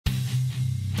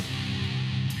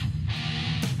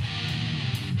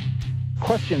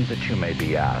Questions that you may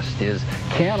be asked is,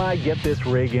 can I get this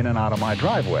rig in and out of my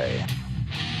driveway?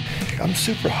 I'm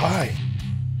super high.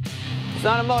 It's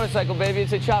not a motorcycle, baby.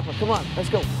 It's a chopper. Come on, let's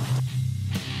go.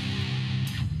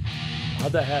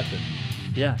 How'd that happen?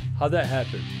 Yeah. How'd that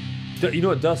happen? You know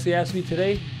what Dusty asked me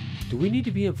today? Do we need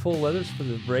to be in full leathers for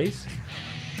the race?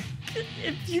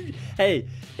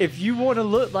 If you want to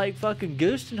look like fucking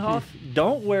Gustenhoff,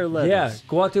 don't wear leathers. Yeah,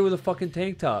 go out there with a fucking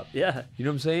tank top. Yeah. You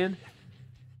know what I'm saying?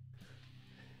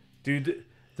 Dude,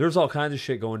 there's all kinds of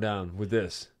shit going down with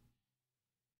this.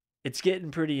 It's getting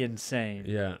pretty insane.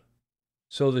 Yeah.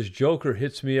 So this Joker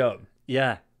hits me up.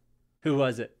 Yeah. Who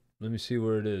was it? Let me see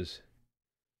where it is.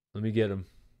 Let me get him.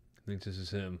 I think this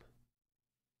is him.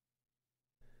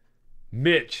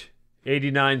 Mitch,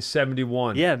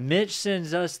 8971. Yeah, Mitch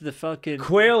sends us the fucking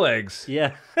Quail eggs.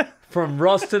 Yeah. From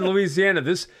Ruston, Louisiana.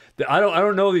 I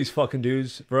don't know these fucking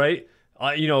dudes, right?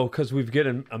 You know, because we've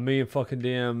getting a million fucking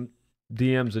damn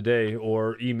DMs a day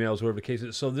or emails, whatever the case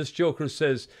is. So this Joker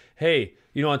says, hey,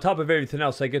 you know, on top of everything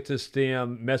else, I get this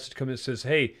damn message coming that says,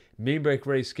 hey, main break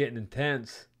race getting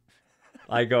intense.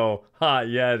 I go,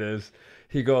 yeah, it is.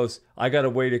 He goes, I got a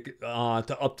way to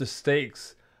up the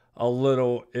stakes a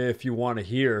little if you want to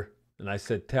hear. And I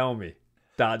said, tell me, ...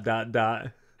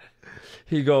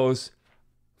 He goes,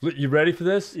 you ready for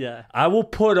this? Yeah. I will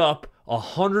put up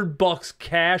 $100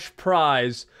 cash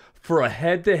prize for a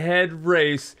head-to-head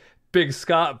race,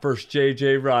 BigScott versus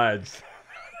JJ rides.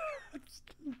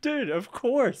 Dude, of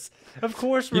course we're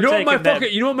You know what my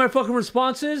that. fucking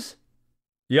response is?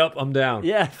 Yep, I'm down.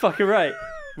 Yeah, fucking right.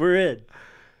 We're in.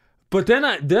 But then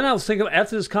I was thinking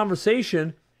after this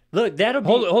conversation, look, that'll be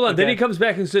hold on. Okay. Then he comes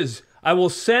back and says, I will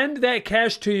send that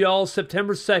cash to y'all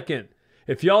September 2nd.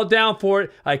 If y'all down for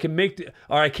it, I can't make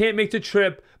the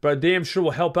trip, but I damn sure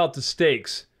will help out the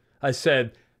stakes. I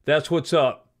said, that's what's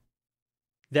up.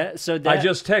 I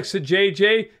just texted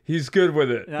JJ. He's good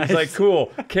with it. Nice. He's like,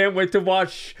 cool. Can't wait to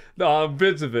watch the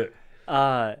vids of it.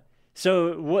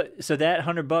 So that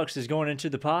 $100 is going into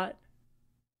the pot?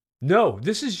 No,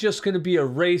 this is just going to be a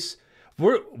race.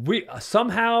 We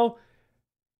somehow.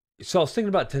 So I was thinking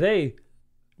about today.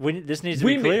 This needs to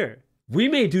be clear. We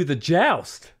may do the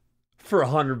joust for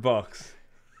 $100.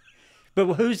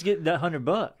 But who's getting that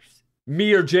 $100?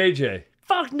 Me or JJ?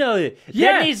 Fuck no.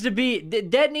 Yeah.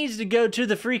 That needs to go to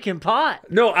the freaking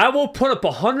pot. No, I will put up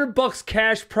 $100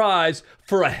 cash prize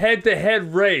for a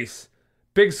head-to-head race.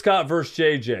 BigScott versus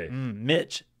JJ.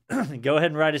 Mitch, go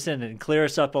ahead and write us in and clear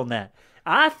us up on that.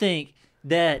 I think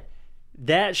that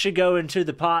should go into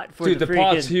the pot for the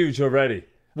pot's huge already.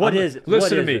 What is it?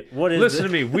 Listen to me. Listen to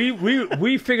me.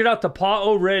 We figured out the pot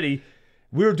already.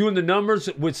 We were doing the numbers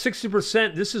with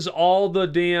 60%. This is all the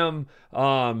damn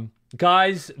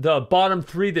guys, the bottom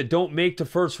 3 that don't make the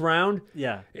first round.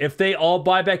 Yeah. If they all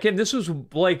buy back in, this was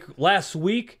like last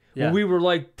week when we were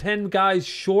like 10 guys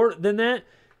short than that.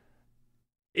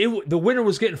 The winner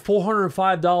was getting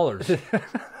 $405.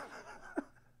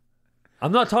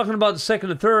 I'm not talking about the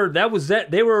second and third. That was that.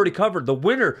 They were already covered. The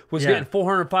winner was getting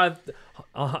 $405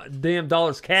 damn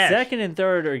dollars cash. Second and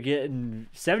third are getting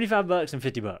 $75 and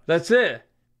 $50. That's it.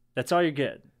 That's all you're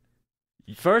getting.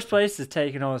 First place is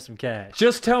taking on some cash.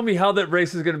 Just tell me how that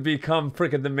race is going to become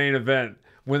freaking the main event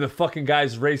when the fucking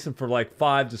guy's racing for like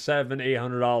 $500 to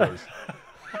 $800.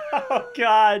 Oh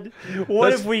God!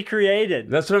 What have we created?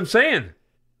 That's what I'm saying.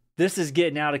 This is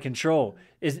getting out of control.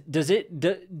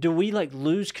 Do we like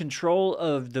lose control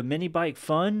of the mini bike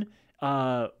fun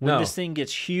when this thing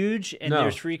gets huge and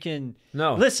there's freaking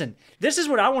no? Listen, this is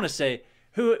what I want to say.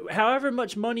 However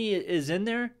much money is in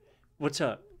there, what's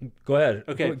up? Go ahead.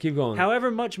 Okay, keep going. However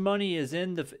much money is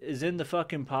in the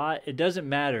fucking pot, it doesn't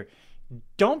matter.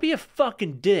 Don't be a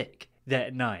fucking dick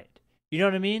that night. You know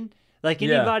what I mean? Like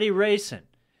anybody racing,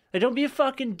 like don't be a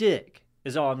fucking dick.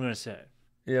 Is all I'm gonna say.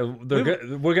 Yeah,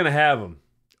 we're gonna have them.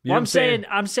 Well, I'm saying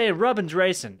Rubbin's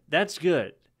racing. That's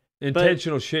good.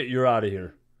 Intentional shit, you're out of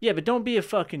here. Yeah, but don't be a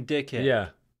fucking dickhead. Yeah.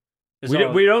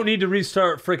 We don't need to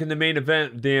restart freaking the main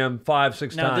event damn 5-6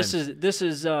 times. No,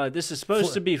 this is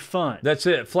supposed to be fun. That's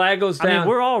it. Flag goes down. I mean,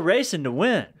 we're all racing to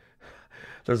win.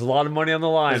 There's a lot of money on the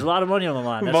line. There's a lot of money on the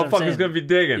line. That's Motherfucker's gonna be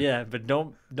digging. Yeah, but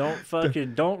don't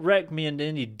wreck me into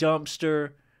any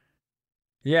dumpster.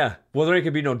 Yeah, well, there ain't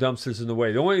gonna be no dumpsters in the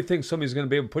way. The only thing somebody's gonna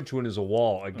be able to put you in is a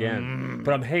wall again.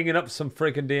 But I'm hanging up some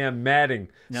freaking damn matting,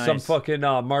 some fucking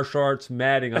martial arts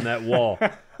matting on that wall.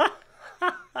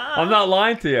 I'm not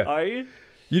lying to you. Are you?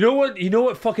 You know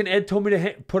what? Fucking Ed told me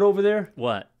to put over there.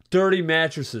 What? Dirty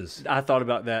mattresses. I thought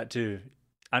about that too.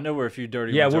 I know we're a few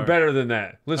dirty. Yeah, ones we're better than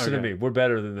that. Listen to me. We're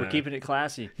better than that. We're keeping it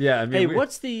classy. Yeah. I mean, hey,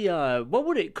 what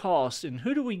would it cost, and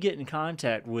who do we get in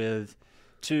contact with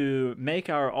to make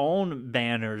our own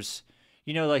banners.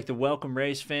 You know, like the welcome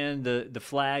race fan, the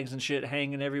flags and shit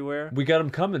hanging everywhere. We got them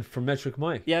coming from Metric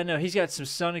Mike. Yeah, no, he's got some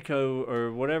Sunico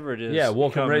or whatever it is. Yeah,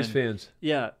 welcome coming. race fans.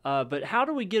 Yeah, but how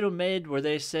do we get them made where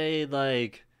they say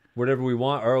like whatever we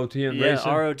want, ROT and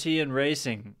racing? Yeah, ROT and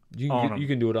racing. You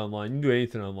can do it online. You can do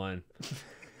anything online.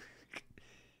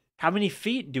 How many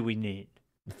feet do we need?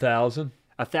 1,000.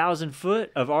 1,000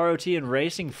 foot of ROT and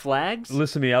racing flags?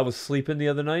 Listen to me. I was sleeping the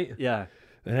other night. Yeah.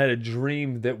 And had a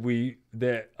dream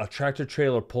that a tractor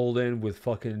trailer pulled in with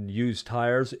fucking used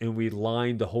tires, and we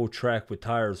lined the whole track with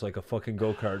tires like a fucking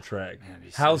go-kart track. Man,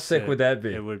 how sick would that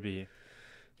be? It would be.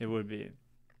 It would be.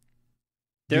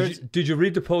 Did you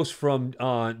read the post from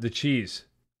the Cheese?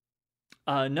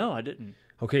 No, I didn't.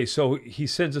 Okay, so he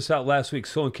sends us out last week.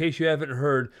 So in case you haven't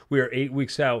heard, we are 8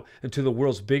 weeks out into the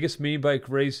world's biggest mini bike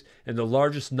race and the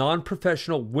largest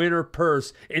non-professional winter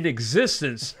purse in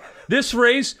existence. This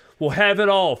race will have it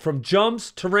all, from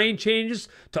jumps, terrain changes,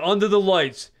 to under the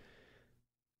lights.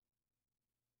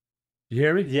 You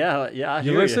hear me? Yeah, I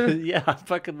you hear listening? You. Yeah, I'm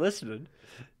fucking listening.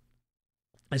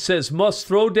 It says, must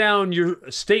throw down your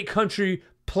state, country,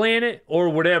 planet, or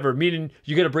whatever, meaning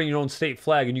you got to bring your own state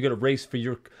flag and you got to race for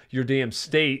your damn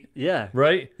state. Yeah.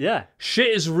 Right? Yeah. Shit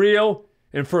is real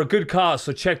and for a good cause,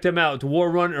 so check them out. The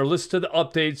War Run, or listen to the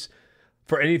updates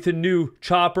for anything new,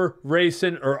 chopper,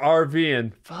 racing, or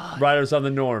RVing. Riders on the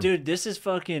Norm. Dude, this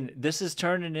is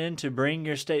turning into bring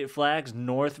your state flags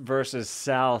north versus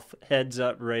south heads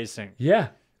up racing. Yeah.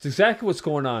 It's exactly what's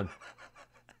going on.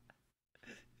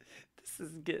 This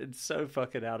is getting so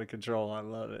fucking out of control. I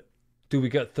love it. Dude, we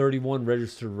got 31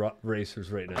 registered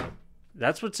racers right now.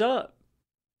 That's what's up.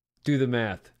 Do the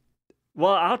math.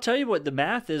 Well, I'll tell you what the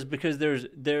math is, because that's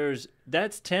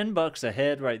 $10 a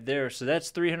head right there. So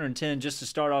that's $310 just to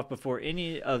start off before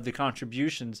any of the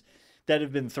contributions that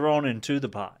have been thrown into the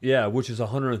pot. Yeah, which is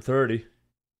 130.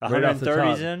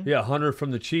 130's in? Yeah, 100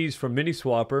 from the Cheese from Mini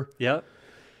Swapper. Yep.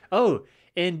 Oh,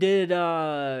 and did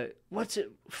what's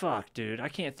it? Fuck, dude, I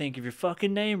can't think of your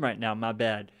fucking name right now. My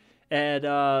bad.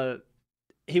 And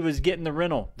he was getting the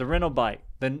rental bike,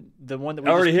 the one that we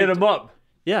I already hit him up.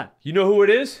 Yeah. You know who it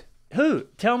is? Who?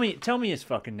 Tell me his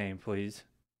fucking name, please.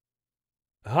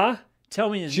 Huh? Tell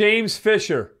me his James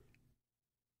Fisher.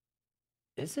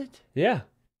 Is it? Yeah.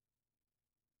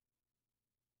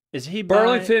 Is he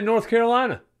Burlington, North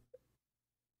Carolina?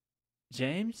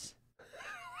 James?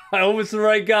 I hope it's the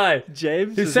right guy.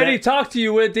 James? He said he talked to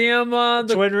you with the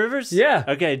Twin Rivers? Yeah.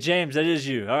 Okay, James, that is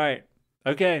you. All right.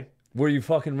 Okay. Were you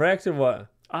fucking wrecked or what?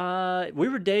 We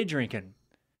were day drinking.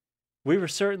 We were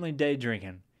certainly day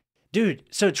drinking. Dude,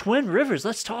 so Twin Rivers,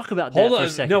 let's talk about that for a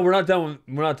second. No, we're not done.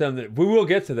 We're not done. We will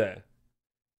get to that.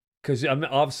 Because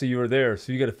obviously you were there,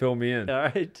 so you got to fill me in. All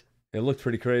right. It looked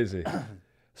pretty crazy.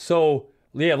 So,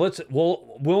 yeah,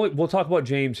 we'll talk about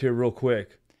James here real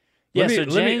quick. Yeah,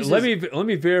 let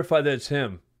me verify that it's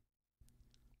him.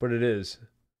 But it is.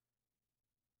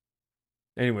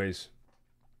 Anyways.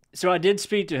 So I did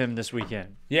speak to him this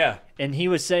weekend. Yeah. And he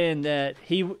was saying that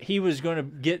he was going to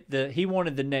get he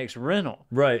wanted the next rental.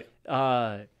 Right.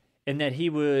 And that he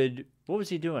would, what was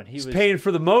he doing? He was paying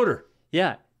for the motor.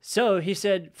 Yeah. So he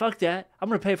said, fuck that. I'm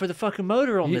going to pay for the fucking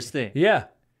motor on this thing. Yeah.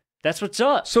 That's what's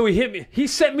up. So he hit me. He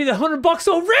sent me the $100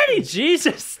 already.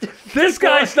 Jesus. This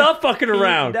guy's not fucking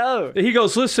around. No. He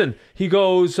goes, listen,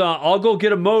 I'll go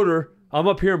get a motor. I'm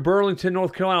up here in Burlington,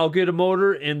 North Carolina. I'll get a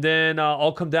motor, and then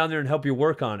I'll come down there and help you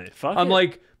work on it. I'm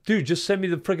like, dude, just send me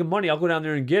the freaking money. I'll go down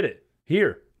there and get it.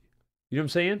 Here. You know what I'm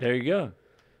saying? There you go.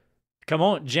 Come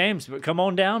on, James, come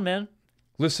on down, man.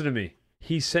 Listen to me.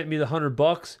 He sent me the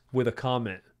 $100 with a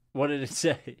comment. What did it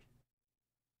say?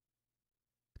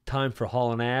 Time for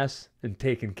hauling ass and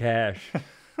taking cash.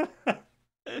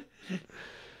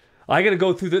 I got to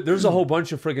go through there's a whole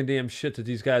bunch of freaking damn shit that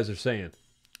these guys are saying.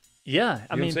 Yeah,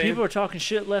 I mean, people are talking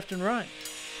shit left and right.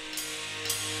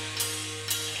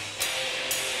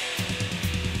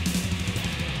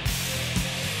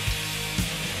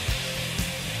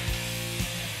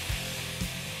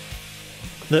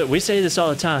 Look, we say this all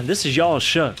the time. This is y'all's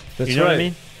show. That's you know right. what I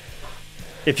mean?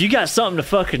 If you got something to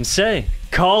fucking say,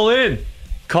 call in.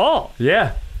 Call.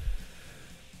 Yeah.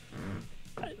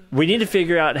 We need to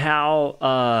figure out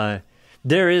how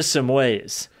there is some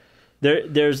ways.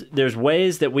 There's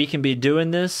ways that we can be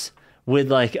doing this with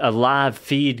like a live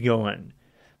feed going,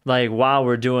 like while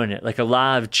we're doing it, like a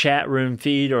live chat room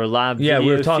feed or a live video we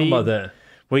were talking feed. about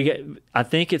that. I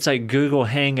think it's like Google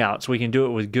Hangouts. We can do it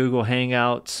with Google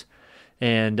Hangouts,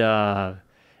 and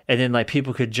then like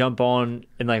people could jump on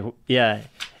and like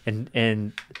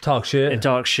and talk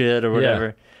shit or whatever.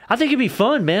 Yeah. I think it'd be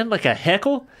fun, man. Like a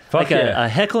heckle, a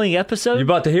heckling episode. You're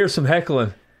about to hear some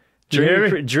heckling.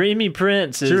 Dreamy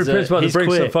Prince is Dreamy Prince about to he's break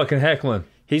quick. some fucking heckling.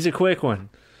 He's a quick one.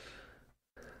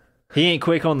 He ain't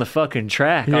quick on the fucking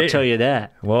track, I'll tell you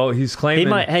that. Well, he's claiming...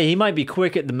 He might be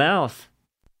quick at the mouth.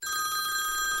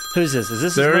 Who's this? Is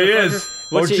this There he is.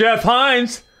 Jeff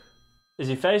Hines. Is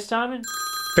he FaceTiming?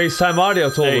 FaceTime audio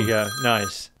told him. There you go.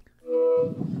 Nice.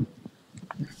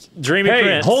 Dreamy Hey,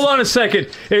 Prince. hold on a second.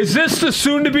 Is this the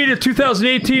soon-to-be the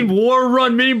 2018 War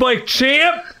Run Mini Bike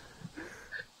Champ?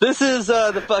 This is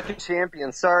the fucking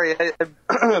champion. Sorry, I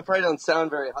probably don't sound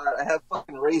very hot. I have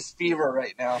fucking race fever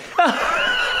right now.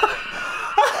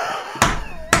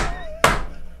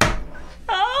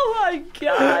 Oh my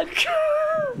god.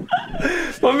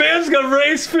 My man's got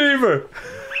race fever.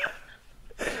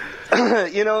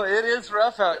 You know, it is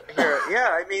rough out here. Yeah,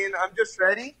 I mean, I'm just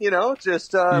ready, you know,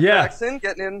 just practicing,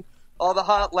 getting in all the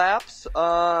hot laps.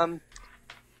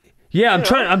 Yeah, I'm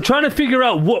trying to figure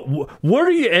out what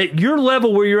are you at your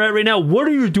level where you're at right now. What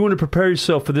are you doing to prepare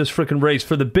yourself for this freaking race,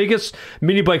 for the biggest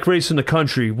mini bike race in the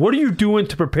country? What are you doing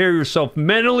to prepare yourself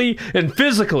mentally and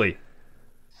physically?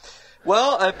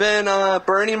 Well, I've been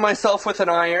burning myself with an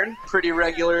iron pretty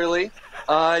regularly.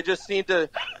 I just need to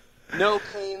no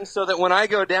pain so that when I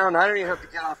go down, I don't even have to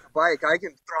get off the bike. I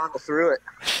can throttle through it.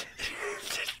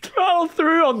 Throttle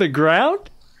through on the ground?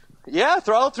 Yeah,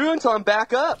 throttle through until I'm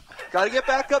back up. Got to get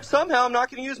back up somehow. I'm not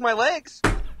going to use my legs.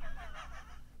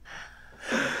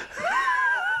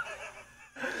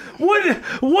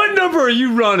 What number are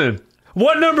you running?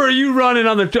 What number are you running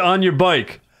on your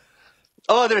bike?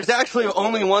 Oh, there's actually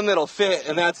only one that'll fit,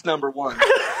 and that's number 1.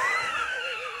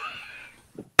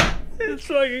 This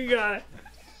fucking guy.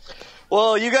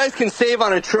 Well, you guys can save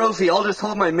on a trophy. I'll just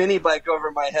hold my mini bike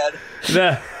over my head.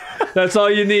 That's all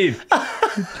you need.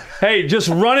 Hey, just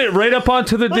run it right up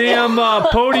onto the damn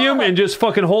podium and just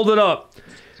fucking hold it up.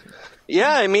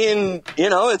 Yeah, I mean, you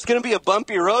know, it's going to be a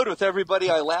bumpy road with everybody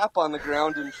I lap on the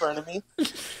ground in front of me.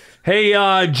 Hey,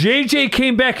 JJ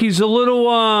came back. He's a little,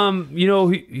 you know,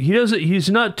 he's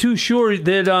not too sure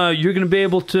that you're going to be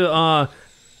able to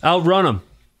outrun him.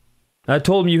 I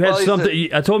told him you had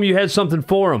something. I told him you had something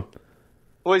for him.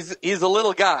 Well, he's a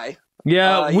little guy.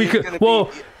 Yeah, we could.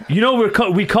 Well, you know,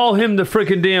 we call him the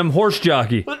freaking damn horse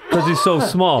jockey because he's so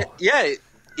small.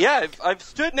 Yeah. I've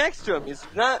stood next to him. He's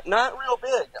not real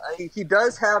big. He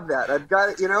does have that. I've got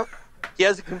it. You know, he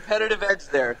has a competitive edge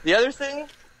there. The other thing,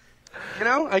 you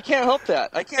know, I can't help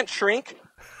that. I can't shrink.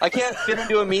 I can't fit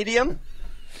into a medium.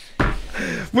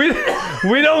 We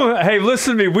don't. Hey,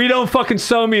 listen to me. We don't fucking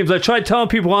sell memes. I tried telling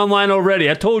people online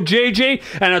already. I told JJ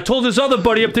and I told his other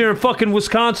buddy up there in fucking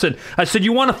Wisconsin. I said,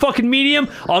 you want a fucking medium?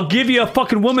 I'll give you a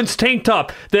fucking woman's tank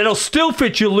top that'll still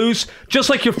fit you loose, just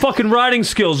like your fucking riding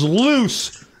skills,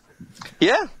 loose.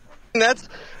 Yeah,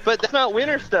 but that's not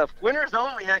winter stuff. Winter's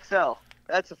only XL.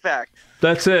 That's a fact.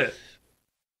 That's it.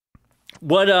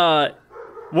 What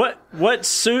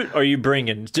suit are you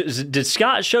bringing? Did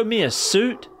Scott show me a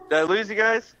suit? Did I lose you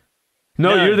guys?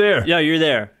 No, you're there. Yeah, you're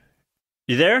there.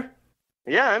 You there?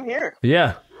 Yeah, I'm here.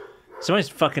 Yeah. Somebody's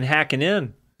fucking hacking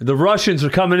in. The Russians are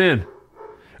coming in.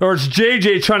 Or it's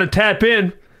JJ trying to tap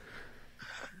in.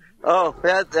 Oh,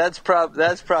 that's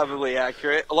probably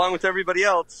accurate, along with everybody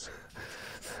else.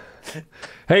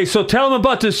 Hey, so tell them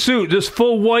about this suit, this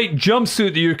full white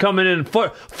jumpsuit that you're coming in,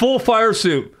 full fire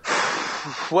suit.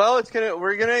 Well,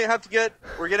 we're gonna have to get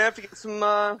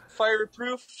some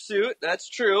fireproof suit. That's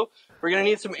true. We're gonna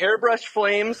need some airbrush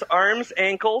flames, arms,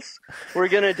 ankles. We're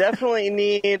gonna definitely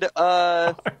need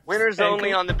winners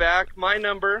only on the back. My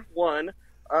number 1.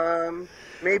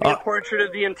 Maybe a portrait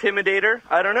of the Intimidator.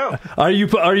 I don't know. Are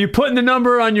you putting the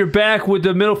number on your back with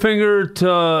the middle finger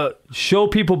to show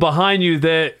people behind you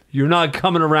that you're not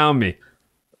coming around me?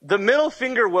 The middle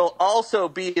finger will also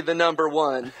be the number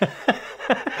 1.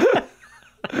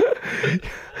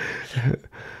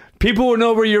 People will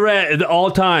know where you're at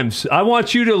all times. I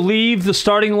want you to leave the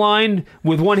starting line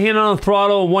with one hand on the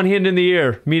throttle and one hand in the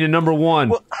air, meaning number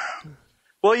 1.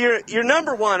 Well, you're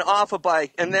number 1 off a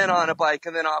bike and then on a bike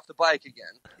and then off the bike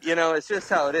again. You know, it's just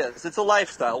how it is. It's a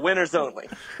lifestyle. Winners only.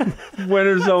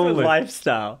 Winners only.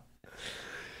 Lifestyle.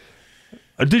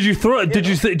 Did you throw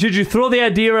the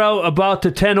idea out about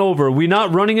the 10 over? Are we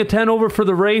not running a 10 over for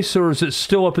the race, or is it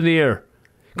still up in the air?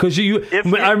 Because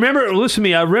I remember, listen to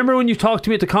me, I remember when you talked to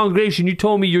me at the congregation, you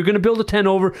told me you're going to build a 10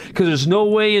 over because there's no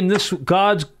way in this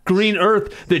God's green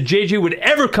earth that JJ would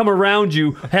ever come around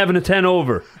you having a 10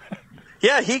 over.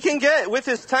 Yeah, he can with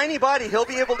his tiny body, he'll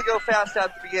be able to go fast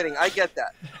at the beginning. I get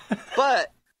that.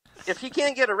 But if he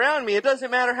can't get around me, it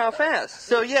doesn't matter how fast.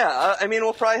 So yeah, I mean,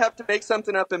 we'll probably have to make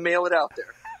something up and mail it out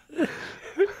there.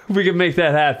 We can make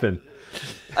that happen.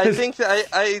 I think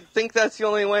that's the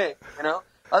only way, you know?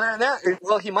 Other than that,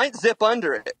 well, he might zip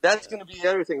under it. That's going to be the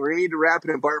other thing. We're going to need to wrap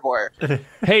it in barbed wire.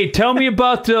 Hey, tell me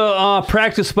about the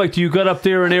practice bike you got up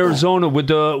there in Arizona with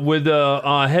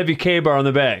the heavy K-bar on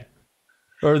the back.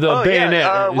 Or the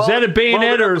bayonet. Is that a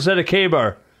bayonet or is that a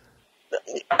K-bar?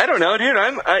 I don't know, dude.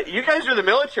 You guys are the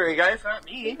military guys, not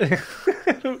me.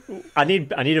 I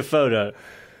need a photo.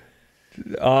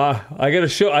 I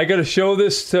gotta show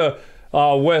this to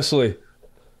Wesley.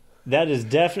 That is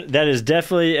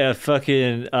definitely a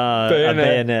fucking a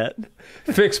bayonet.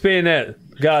 Fixed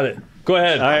bayonet. Got it. Go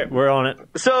ahead. All right, we're on it.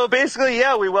 So basically,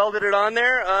 yeah, we welded it on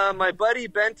there. My buddy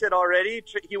bent it already.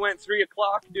 He went 3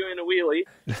 o'clock doing a wheelie.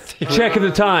 Checking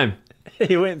the time.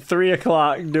 He went 3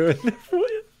 o'clock doing the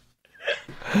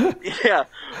Yeah,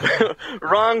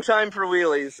 wrong time for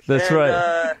wheelies. That's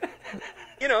right.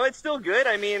 You know, it's still good.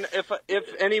 I mean,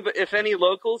 if any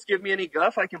locals give me any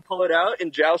guff, I can pull it out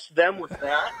and joust them with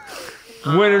that.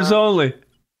 Winners only.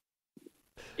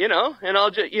 You know, and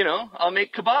I'll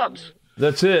make kebabs.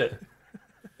 That's it.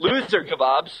 Loser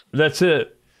kebabs. That's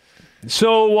it.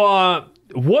 So,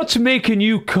 what's making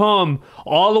you come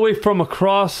all the way from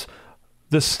across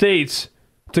the states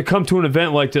to come to an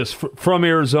event like this from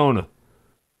Arizona?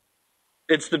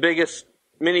 It's the biggest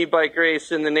mini bike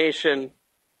race in the nation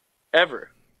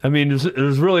ever. I mean,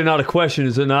 there's really not a question,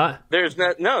 is it not? There's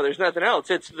nothing else.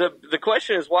 It's the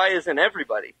question is, why isn't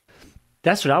everybody?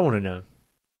 That's what I want to know.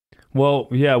 Well,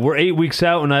 yeah, we're 8 weeks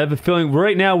out, and I have a feeling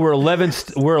right now we're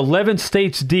 11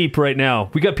 states deep right now.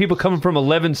 We got people coming from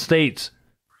 11 states.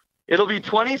 It'll be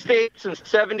 20 states and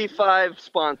 75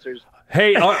 sponsors.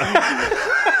 Hey, hey,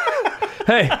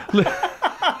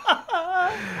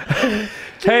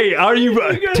 are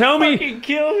you? Tell me.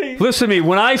 Kill me. Listen to me.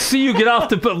 When I see you get off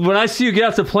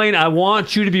the plane, I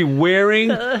want you to be wearing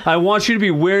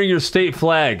your state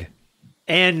flag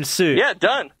and suit. Yeah,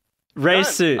 done. Race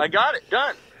done. suit. I got it.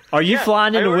 Done. Are you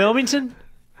flying into Wilmington?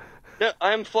 No,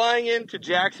 I'm flying into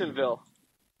Jacksonville.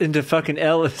 Into fucking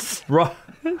Ellis.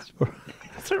 That's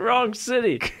the wrong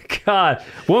city. God,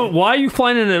 well, why are you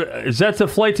flying in? Is that the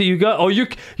flight that you got? Oh, you're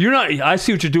not. I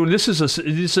see what you're doing. This is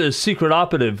a secret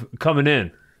operative coming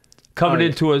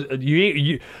into a.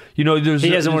 You know, there's. He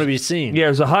doesn't want to be seen. Yeah,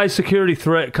 there's a high security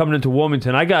threat coming into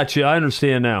Wilmington. I got you. I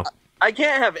understand now. I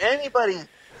can't have anybody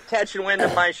catching wind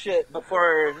of my shit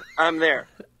before I'm there.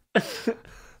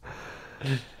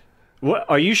 What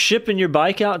are you shipping your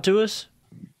bike out to us?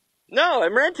 No,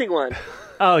 I'm renting one.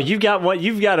 Oh, you've got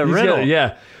a rental.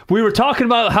 Yeah. We were talking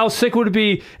about how sick would it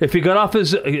be if he got off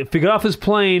his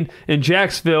plane in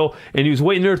Jacksonville and he was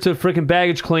waiting there to freaking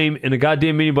baggage claim and a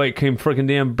goddamn mini bike came freaking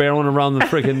damn barreling around the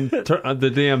freaking the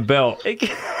damn belt.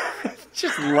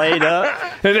 Just laid up.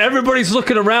 And everybody's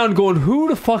looking around going, who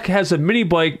the fuck has a mini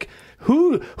bike?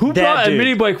 Who brought a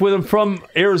mini bike with him from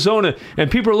Arizona? And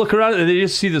people are looking around and they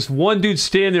just see this one dude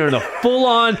standing there in a full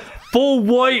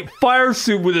white fire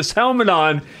suit with his helmet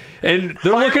on. And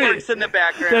they're looking at in the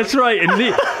background. That's right,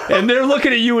 and they're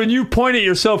looking at you, and you point at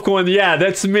yourself, going, "Yeah,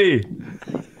 that's me."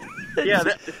 Yeah,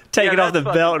 take it off the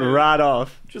belt and ride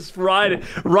off. Just ride it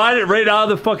right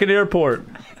out of the fucking airport.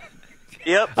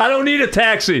 Yep. I don't need a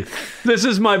taxi. This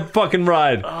is my fucking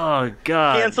ride. Oh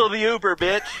God! Cancel the Uber,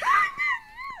 bitch.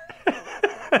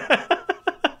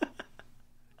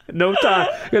 No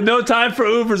time for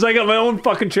Ubers. I got my own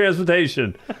fucking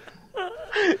transportation.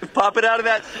 Pop it out of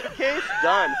that suitcase.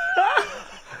 Done.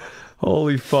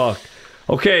 Holy fuck.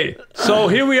 Okay, so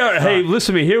here we are. Hey,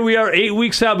 listen to me. Here we are 8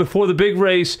 weeks out before the big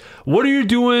race. What are you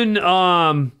doing? What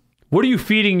are you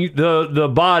feeding the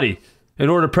body in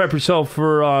order to prep yourself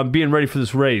for being ready for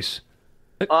this race?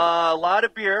 A lot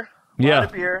of beer.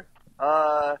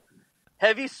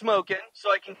 Heavy smoking,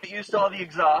 so I can get used to all the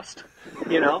exhaust.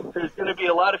 You know, there's going to be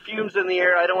a lot of fumes in the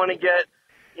air. I don't want to get,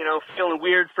 feeling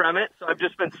weird from it. So I've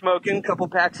just been smoking a couple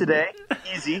packs a day.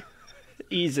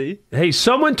 Easy. Hey,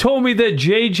 someone told me that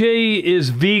JJ is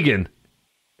vegan.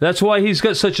 That's why he's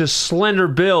got such a slender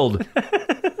build.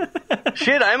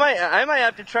 Shit, I might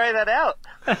have to try that out.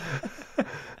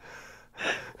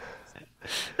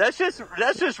 That's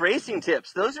just racing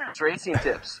tips. Those are just racing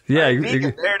tips. Yeah,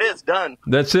 vegan, there it is, done.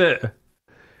 That's it.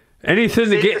 Anything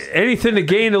to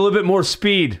gain a little bit more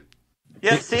speed.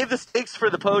 Yeah, save the steaks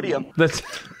for the podium. That's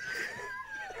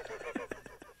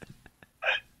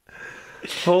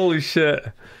holy shit.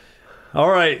 All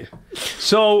right,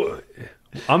 so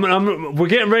we're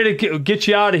getting ready to get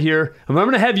you out of here. I'm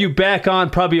going to have you back on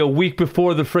probably a week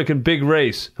before the freaking big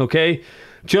race. Okay.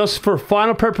 Just for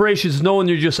final preparations, knowing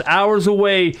you're just hours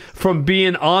away from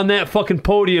being on that fucking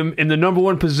podium in the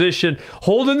 #1 position,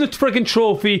 holding the freaking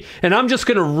trophy, and I'm just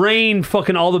gonna rain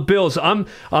fucking all the bills. I'm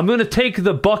gonna take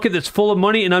the bucket that's full of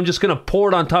money and I'm just gonna pour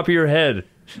it on top of your head.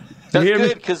 That's hear me?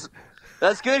 good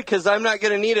because I'm not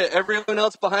going to need it. Everyone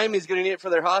else behind me is going to need it for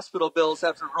their hospital bills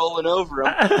after rolling over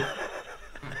them.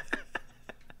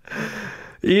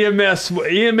 EMS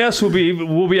will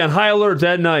be on high alert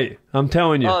that night. I'm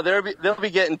telling you. Oh, they'll be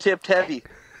getting tipped heavy.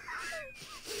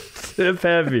 Tip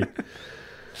heavy.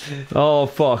 Oh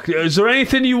fuck! Is there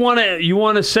anything you want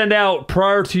to send out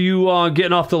prior to you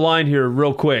getting off the line here,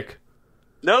 real quick?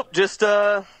 Nope. Just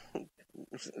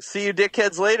see you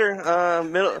dickheads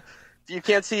later. You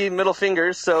can't see middle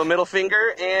fingers, so middle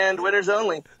finger and winners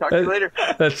only. Talk to you later.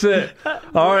 That's it.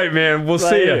 All right, man. We'll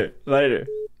see you later.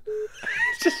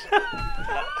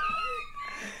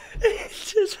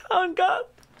 Just hung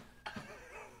up.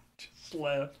 Just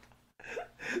left.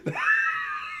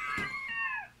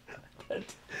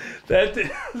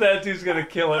 That dude's gonna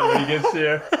kill it when he gets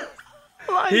here.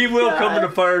 He will come in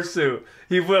a fire suit.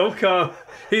 He will come.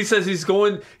 He says he's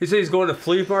going to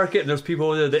flea market and there's people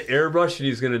over there that airbrush and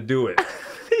he's gonna do it.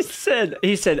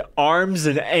 He said arms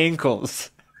and ankles.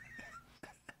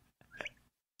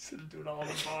 Do it all on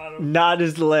the bottom. Not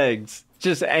his legs.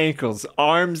 Just ankles.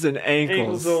 Arms and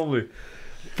ankles. Ankles only.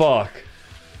 Fuck.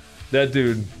 That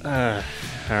dude. All right.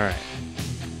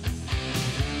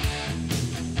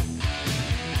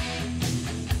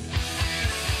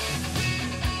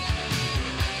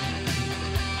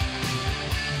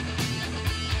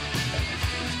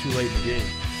 It's too late in the game.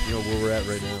 You know where we're at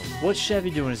right now. What's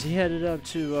Chevy doing? Is he headed up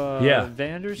to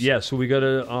Vanders? Yeah, so we got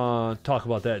to talk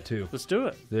about that too. Let's do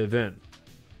it. The event.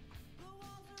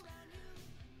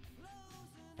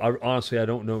 Honestly, I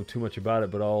don't know too much about it,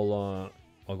 but I'll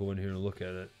go in here and look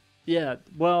at it. Yeah,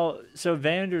 well, so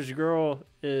Vander's girl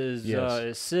is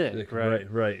sick,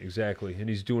 right? Right, exactly. And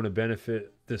he's doing a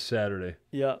benefit this Saturday.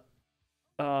 Yeah.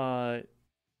 Right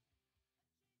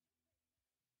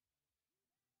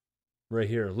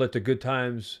here. Let the good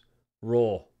times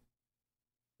roll.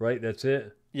 Right? That's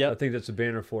it? Yeah. I think that's a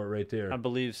banner for it right there. I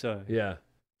believe so. Yeah.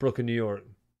 Brooklyn, New York.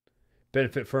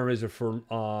 Benefit fundraiser for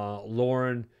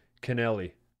Lauren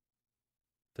Kennelly.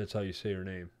 That's how you say her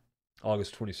name.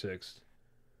 August 26th.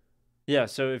 Yeah,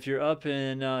 so if you're up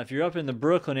in the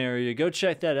Brooklyn area, go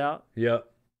check that out. Yep.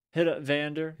 Hit up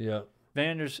Vander. Yep.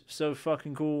 Vander's so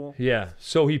fucking cool. Yeah.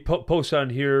 So he posted on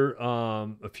here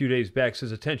a few days back,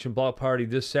 says, attention, block party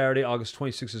this Saturday, August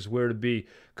 26th is where to be.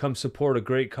 Come support a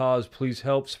great cause. Please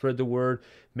help spread the word.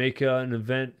 Make an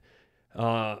event.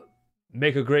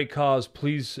 Make a great cause.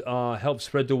 Please help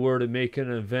spread the word and make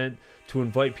an event to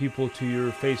invite people to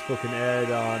your Facebook and add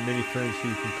many friends so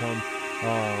you can come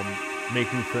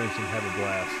make new friends and have a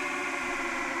blast.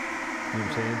 You know what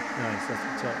I'm saying? Nice. That's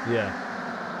what's up. Yeah.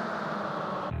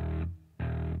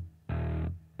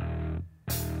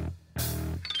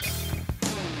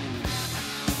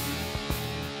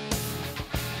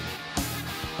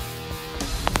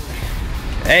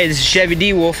 Hey, this is Chevy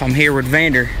D. Wolf. I'm here with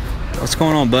Vander. What's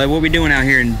going on, bud? What we doing out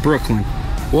here in Brooklyn?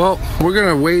 Well, we're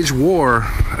going to wage war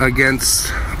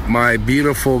against my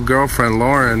beautiful girlfriend,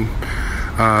 Lauren,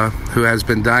 who has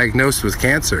been diagnosed with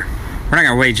cancer. We're not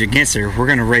going to wage against her. We're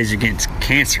going to rage against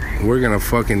cancer. We're going to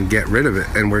fucking get rid of it,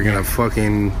 and we're going to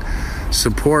fucking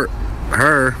support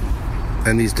her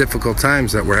in these difficult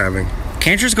times that we're having.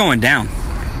 Cancer's going down.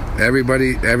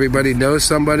 Everybody knows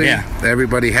somebody. Yeah.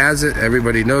 Everybody has it.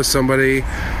 Everybody knows somebody.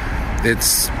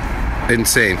 It's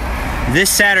insane.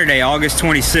 This Saturday, August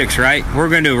 26th, right? We're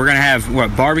gonna have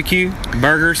what? Barbecue,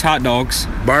 burgers, hot dogs.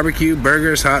 Barbecue,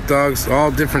 burgers, hot dogs, all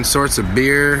different sorts of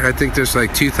beer. I think there's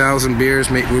like 2,000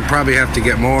 beers. We probably have to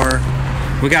get more.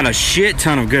 We got a shit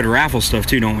ton of good raffle stuff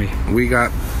too, don't we? We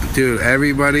got, dude,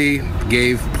 everybody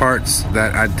gave parts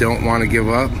that I don't want to give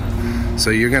up.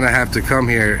 So you're gonna have to come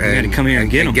here and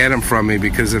get them from me,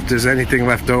 because if there's anything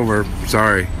left over,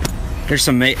 sorry. There's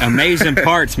some amazing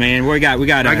parts, man. I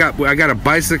got a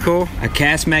bicycle, a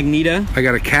cast magneto. I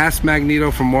got a cast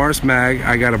magneto from Morris Mag.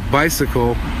 I got a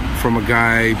bicycle from a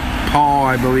guy, Paul,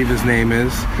 I believe his name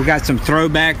is. We got some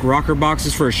throwback rocker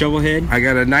boxes for a shovel head. I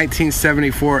got a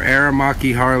 1974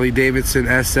 Aramaki Harley Davidson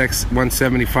SX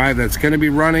 175 that's going to be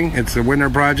running. It's a winter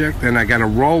project. And I got a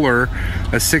roller,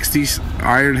 a 60s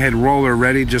iron head roller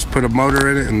ready. Just put a motor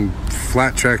in it and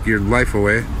flat track your life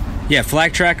away. Yeah,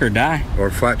 flat track or die. Or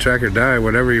flat track or die,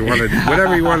 whatever you want to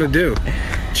whatever you want to do.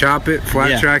 Chop it,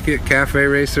 flat track it, cafe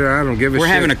racer, I don't give a shit. We're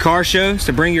having a car show,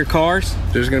 so bring your cars.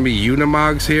 There's going to be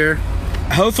Unimogs here.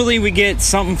 Hopefully we get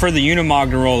something for the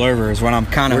Unimog to roll over is what I'm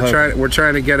kind of hoping. We're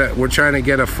trying to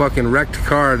get a fucking wrecked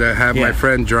car to have my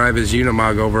friend drive his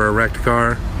Unimog over a wrecked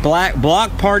car.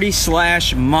 Block party /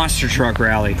 monster truck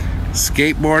rally.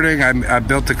 Skateboarding, I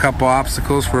built a couple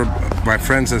obstacles for my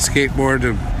friends that skateboard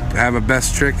to have a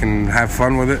best trick and have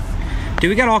fun with it. Dude,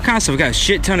 we got all kinds of stuff. We got a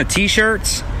shit ton of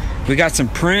t-shirts. We got some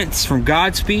prints from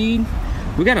Godspeed.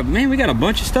 We got a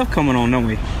bunch of stuff coming on, don't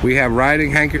we? We have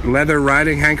leather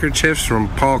riding handkerchiefs from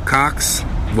Paul Cox.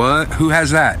 What? Who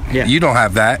has that? Yeah. You don't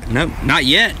have that. Nope, not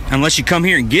yet, unless you come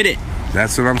here and get it.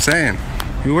 That's what I'm saying.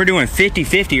 We're doing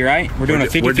 50-50, right? We're doing a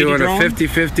 50-50 We're doing drawing? a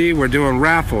 50-50. We're doing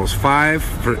raffles. 5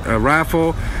 for a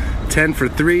raffle, 10 for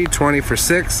 3, 20 for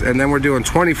 6, and then we're doing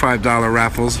 $25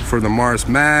 raffles for the Mars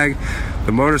Mag,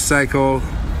 the motorcycle,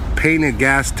 painted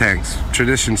gas tanks,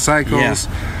 Tradition Cycles.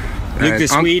 Yeah. Luke the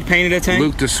Swede painted a tank?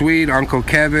 Luke the Swede, Uncle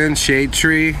Kevin, Shade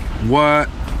Tree. What?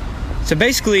 So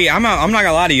basically, I'm not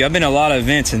gonna lie to you. I've been to a lot of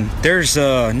events, and there's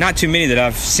not too many that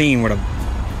I've seen with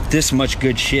this much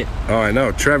good shit. Oh, I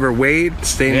know. Trevor Wade,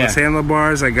 stainless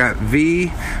handlebars. I got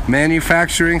V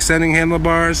Manufacturing sending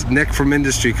handlebars. Nick from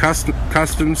Industry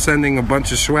Custom sending a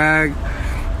bunch of swag.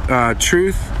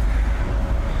 Truth.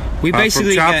 We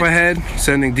basically from Chop Ahead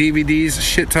sending DVDs, a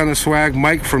shit ton of swag.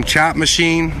 Mike from Chop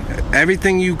Machine.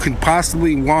 Everything you could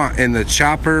possibly want in the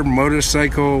chopper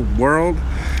motorcycle world.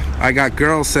 I got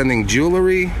girls sending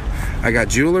jewelry. I got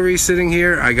jewelry sitting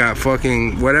here. I got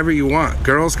fucking whatever you want.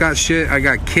 Girls got shit. I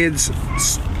got kids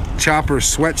chopper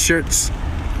sweatshirts.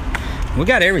 We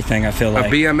got everything, I feel like. A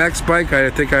BMX bike. I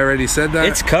think I already said that.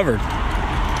 It's covered.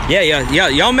 Yeah.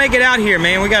 Y'all make it out here,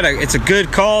 man. It's a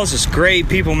good cause. It's great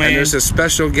people, man. And there's a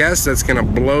special guest that's gonna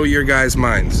blow your guys'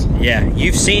 minds. Yeah,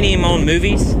 you've seen him on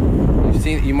movies.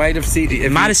 You might have seen.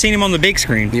 You might have seen him on the big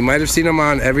screen. You might have seen him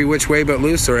on Every Which Way But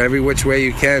Loose or Every Which Way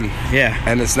You Can. Yeah.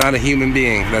 And it's not a human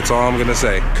being. That's all I'm gonna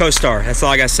say. Co-star. That's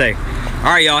all I gotta say. All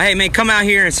right, y'all. Hey, man, come out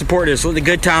here and support us. Let the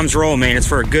good times roll, man. It's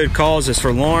for a good cause. It's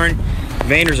for Lauren.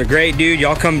 Vander's a great dude.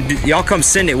 Y'all come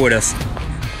send it with us.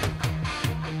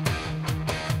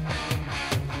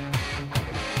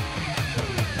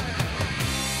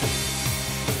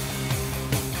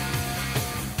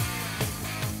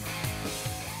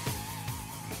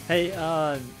 Hey,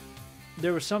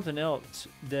 there was something else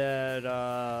that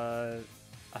I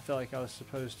felt like I was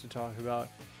supposed to talk about.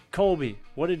 Colby,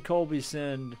 what did Colby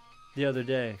send the other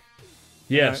day?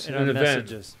 Yes, in our an event.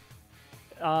 messages.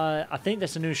 I think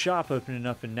that's a new shop opening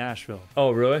up in Nashville.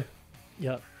 Oh, really?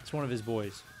 Yep, it's one of his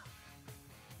boys.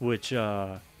 Which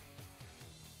hopefully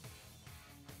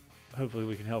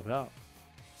we can help out.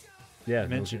 Yeah,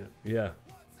 mention it. Yeah.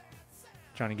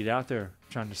 Trying to get out there,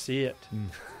 trying to see it.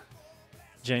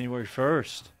 January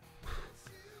 1st.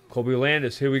 Colby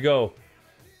Landis, here we go.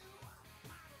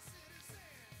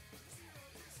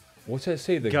 What's that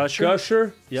say? The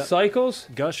Gusher Yep. Cycles?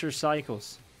 Gusher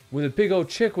Cycles. With a big old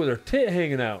chick with her tit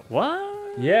hanging out.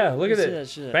 What? Yeah, look at See it. that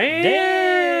shit. Bam!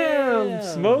 Damn!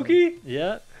 Smokey?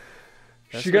 Yep.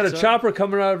 That's She got a what's up. chopper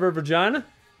coming out of her vagina?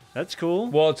 That's cool.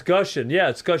 Well, it's gushing. Yeah,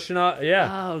 it's gushing out.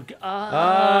 Yeah.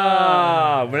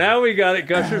 Oh, But now we got it.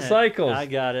 Gusher Cycles. I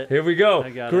got it. Here we go. I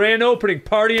got Grand opening,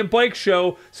 party and bike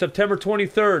show, September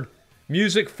 23rd.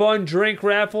 Music, fun, drink,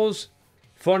 raffles,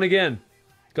 fun again.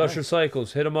 Gusher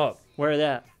Cycles, hit them up. Where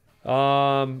that?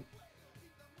 Fuck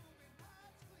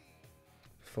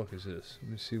is this?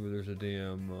 Let me see where there's a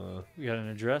damn. You got an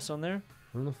address on there?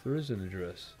 I don't know if there is an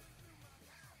address.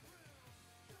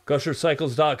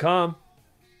 GusherCycles.com.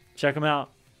 Check them out.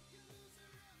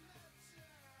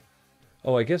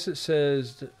 Oh, I guess it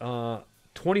says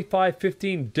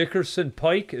 2515 Dickerson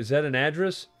Pike. Is that an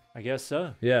address? I guess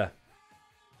so. Yeah.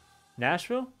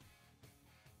 Nashville?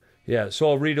 Yeah, so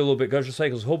I'll read a little bit. Gusher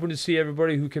Cycles, hoping to see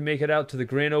everybody who can make it out to the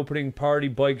grand opening party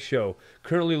bike show.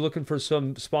 Currently looking for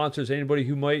some sponsors. Anybody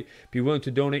who might be willing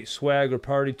to donate swag or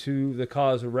party to the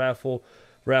cause or raffle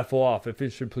off. If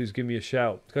interested, please give me a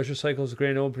shout. Gusher Cycles'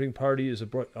 grand opening party is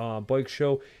a bike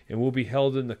show and will be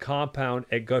held in the compound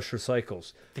at Gusher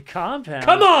Cycles. The compound?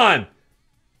 Come on!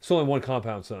 It's only one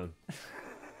compound, son.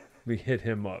 We hit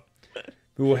him up.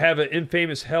 We will have an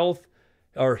infamous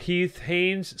Heath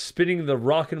Haynes spinning the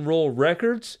rock and roll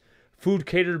records. Food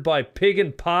catered by Pig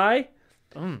and Pie.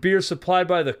 Beer supplied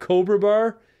by the Cobra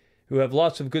Bar, who have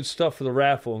lots of good stuff for the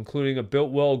raffle, including a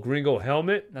Built-Well Gringo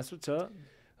helmet. That's what's up.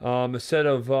 A set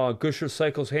of Gusher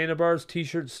Cycles handlebars,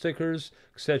 t-shirts, stickers,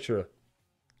 etc.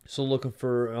 So looking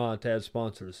for to add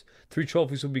sponsors. 3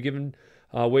 trophies will be given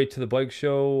away to the bike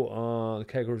show. The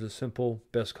categories are simple: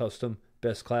 best custom,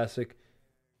 best classic,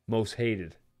 most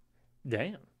hated.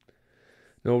 Damn.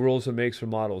 No rules or makes or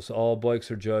models. All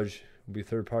bikes are judged. Will be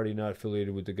third party, not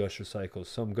affiliated with the Gusher Cycles.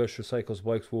 Some Gusher Cycles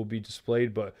bikes will be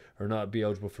displayed, but are not be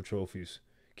eligible for trophies.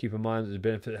 Keep in mind that the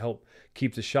benefit to help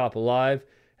keep the shop alive,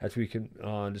 as we can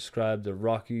describe the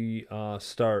rocky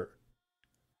start.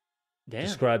 Damn.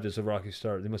 Described as a rocky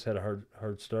start. They must have had a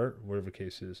hard start, whatever the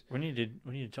case is. We need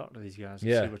to talk to these guys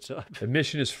and Yeah. see what's up.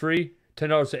 Admission is free.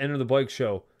 $10 to enter the bike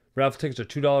show. Raffle tickets are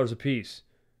 $2 a piece.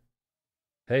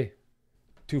 Hey,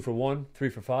 2 for 1, 3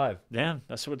 for 5. Damn,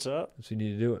 that's what's up. So you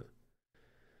need to do it.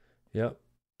 Yep.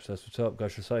 So that's what's up.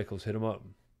 Gusher Cycles. Hit them up.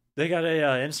 They got a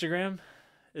Instagram.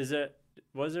 Was there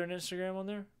an Instagram on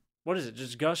there? What is it?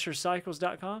 Just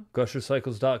gushercycles.com?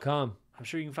 Gushercycles.com. I'm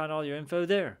sure you can find all your info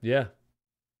there. Yeah.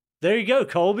 There you go,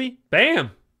 Colby.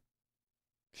 Bam.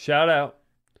 Shout out.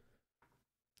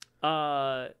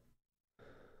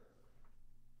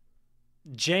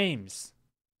 James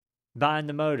buying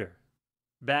the motor.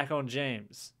 Back on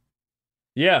James.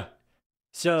 Yeah.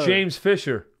 So James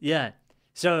Fisher. Yeah.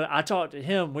 So I talked to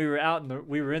him. We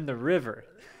were in the river.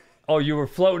 Oh, you were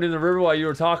floating in the river while you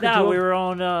were talking to him? No,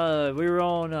 we were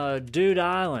on Dude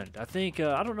Island. I think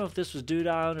I don't know if this was Dude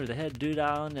Island or the head Dude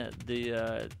Island at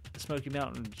the Smoky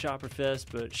Mountain Chopper Fest,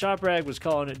 but Shop Rag was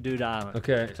calling it Dude Island.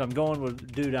 Okay. So I'm going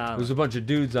with Dude Island. There's a bunch of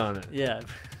dudes on it. Yeah.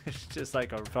 It's just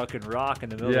like a fucking rock in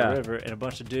the middle of the river and a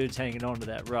bunch of dudes hanging onto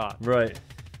that rock. Right.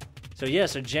 So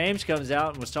James comes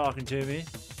out and was talking to me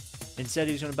and said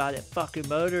he was going to buy that fucking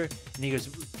motor. And he goes,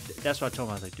 that's what I told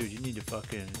him. I was like, dude, you need to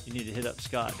hit up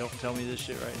Scott. Don't tell me this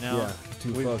shit right now. Yeah,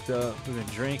 too fucked up. We've been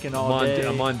drinking all day.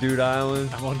 I'm on Dude Island.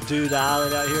 I'm on Dude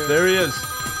Island out here. There he is.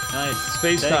 Nice.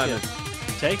 FaceTime.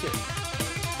 Take it.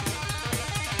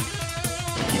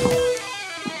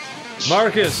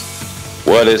 Marcus.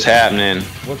 What is happening?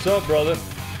 What's up, brother?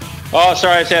 Oh,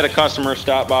 sorry, I just had a customer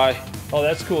stop by. Oh,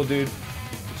 that's cool, dude.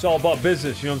 It's all about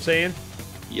business, you know what I'm saying?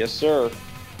 Yes, sir.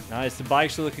 Nice. The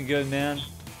bikes are looking good, man.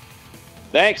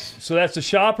 Thanks. So that's the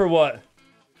shop or what?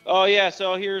 Oh, yeah,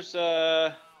 so here's,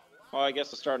 I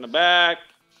guess I'll start in the back.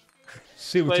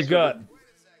 See what you got.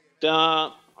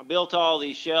 Dump. I built all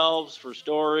these shelves for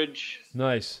storage.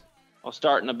 Nice. I'll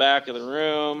start in the back of the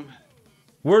room.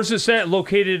 Where's this at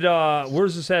located?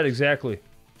 Where's this at exactly?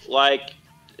 Like,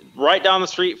 right down the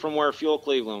street from where Fuel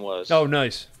Cleveland was. Oh,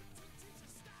 nice.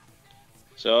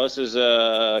 So this is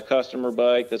a customer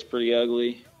bike that's pretty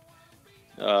ugly.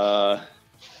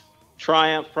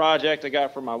 Triumph project I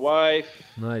got for my wife.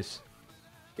 Nice.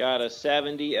 Got a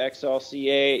 70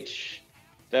 XLCH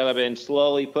that I've been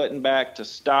slowly putting back to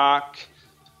stock.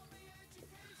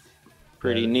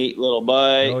 Pretty neat little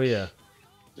bike. Oh, yeah.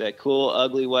 That cool,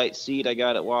 ugly white seat I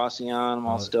got at Wasion. I'm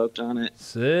all stoked on it.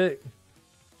 Sick.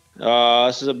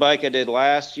 This is a bike I did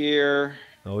last year.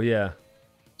 Oh, yeah.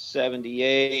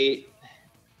 78.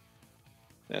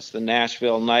 That's the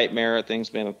Nashville Nightmare. That thing's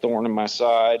been a thorn in my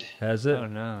side. Has it? Oh,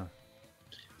 no.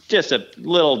 Just a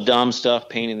little dumb stuff,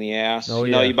 pain in the ass. Oh,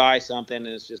 you know, you buy something and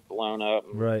it's just blown up.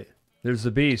 Right. There's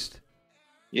the beast.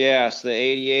 Yes, the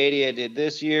 8080 I did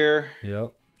this year.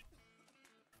 Yep.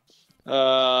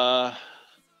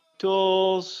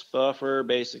 Tools, buffer,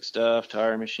 basic stuff,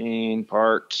 tire machine,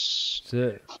 parts.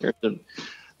 Sick. Here's the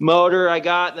motor I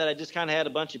got that I just kind of had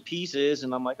a bunch of pieces,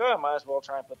 and I'm like, oh, I might as well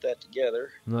try and put that together.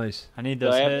 Nice. I need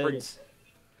those heads.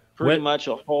 Pretty much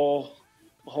a whole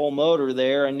motor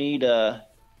there. I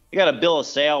got a bill of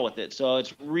sale with it, so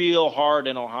it's real hard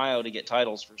in Ohio to get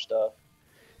titles for stuff.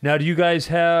 Now, do you guys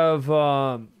have,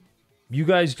 you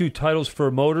guys do titles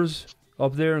for motors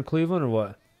up there in Cleveland or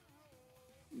what?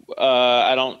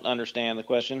 I don't understand the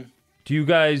question. Do you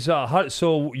guys,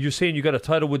 so you're saying you got a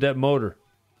title with that motor?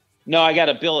 No, I got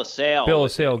a bill of sale. Bill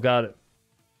of sale, got it.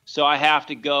 So I have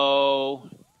to go,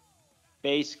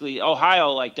 basically,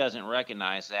 Ohio, doesn't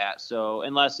recognize that. So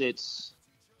unless it's,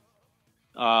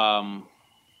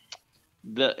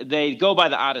 they go by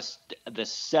the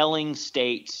selling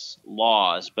state's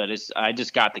laws, but I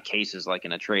just got the cases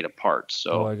in a trade of parts.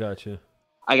 So I got you.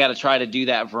 I got to try to do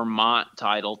that Vermont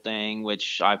title thing,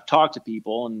 which I've talked to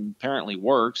people and apparently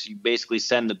works. You basically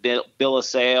send the bill of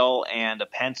sale and a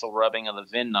pencil rubbing of the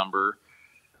VIN number,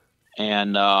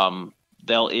 and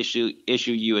they'll issue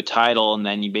you a title, and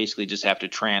then you basically just have to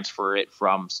transfer it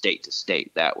from state to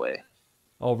state that way.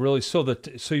 Oh, really? So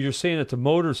you're saying that the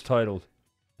motor's titled?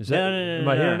 Is that? No, am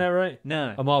I hearing that right?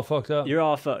 No. I'm all fucked up. You're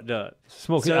all fucked up.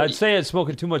 Smoking. I'd say I'm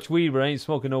smoking too much weed, but I ain't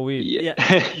smoking no weed. Yeah.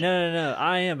 No.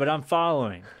 I am, but I'm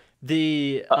following.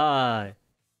 It's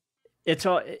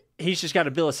all. He's just got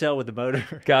a bill of sale with the motor.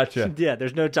 Gotcha. Yeah.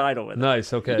 There's no title with it.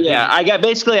 Nice. Okay. Yeah. I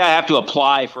have to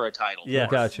apply for a title. Yeah.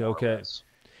 Gotcha. Okay.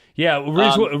 Yeah.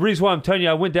 The reason why I'm telling you,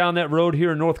 I went down that road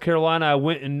here in North Carolina. I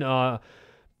went and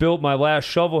built my last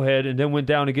shovel head and then went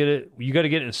down to get it. You got to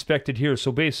get it inspected here.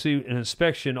 So basically an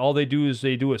inspection, all they do is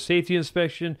they do a safety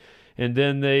inspection, and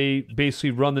then they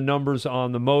basically run the numbers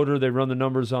on the motor, they run the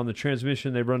numbers on the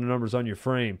transmission, they run the numbers on your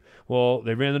frame. Well,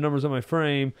 they ran the numbers on my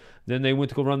frame, then they went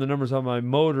to go run the numbers on my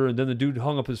motor, and then the dude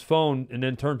hung up his phone and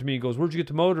then turned to me and goes, "Where'd you get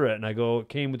the motor at?" And I go, "It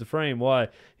came with the frame." "Why?"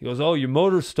 He goes, "Oh, your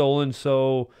motor's stolen,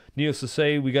 so needless to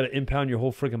say, we got to impound your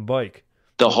whole freaking bike."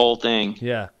 The whole thing.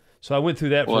 Yeah. So I went through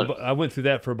that. I went through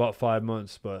that for about 5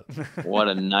 months, but what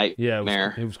a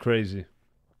nightmare! Yeah, it was crazy.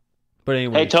 But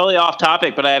anyway, hey, totally off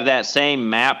topic, but I have that same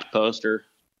mapped poster.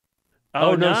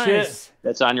 Oh, no nice. shit!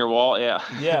 That's on your wall. Yeah.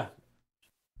 Yeah.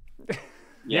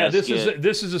 Yeah, this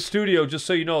is a studio. Just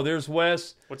so you know, there's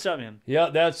Wes. What's up, man? Yeah,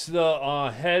 that's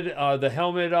the the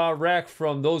helmet rack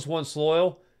from Those Once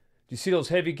Loyal. Do you see those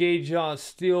heavy gauge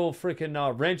steel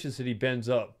freaking wrenches that he bends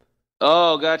up?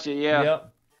 Oh, gotcha. Yeah.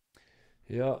 Yep.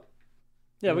 Yeah.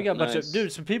 Yeah, we got a bunch of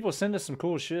dude. Some people send us some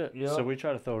cool shit, so we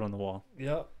try to throw it on the wall.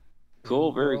 Yep.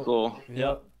 Cool. Very cool.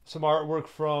 Yep. Some artwork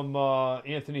from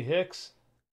Anthony Hicks.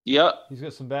 Yep. He's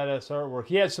got some badass artwork.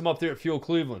 He had some up there at Fuel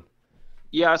Cleveland.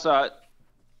 Yeah, I saw it.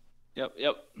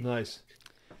 Yep. Nice.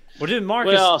 Well, dude,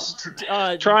 Marcus. What else?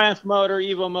 Triumph motor,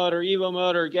 Evo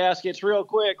motor, gaskets, real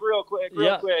quick.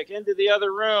 Into the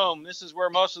other room. This is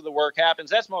where most of the work happens.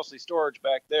 That's mostly storage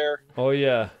back there. Oh,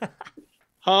 yeah.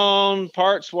 Hone,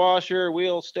 parts washer,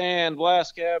 wheel stand,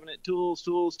 blast cabinet, tools,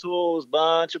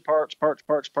 bunch of parts,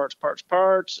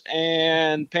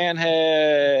 and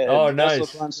panhead. Oh, nice.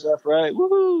 That's the fun stuff, right?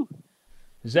 Woohoo!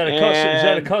 Is that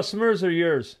a customer's or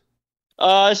yours?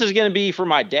 This is going to be for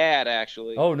my dad,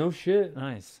 actually. Oh, no shit.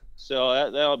 Nice. So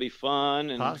that'll be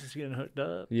fun. And Pops is getting hooked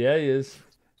up. Yeah, he is.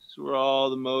 That's where all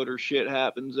the motor shit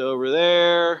happens over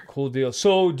there. Cool deal.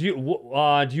 So do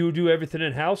you do everything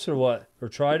in house or what? Or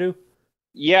try to?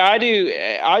 Yeah, I do.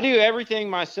 I do everything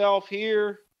myself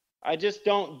here. I just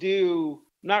don't do.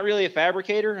 I'm not really a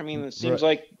fabricator. I mean, it seems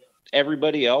like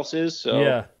everybody else is. So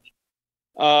yeah.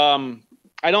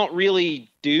 I don't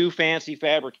really do fancy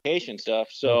fabrication stuff.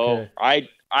 So I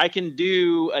can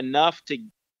do enough to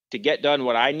get done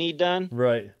what I need done.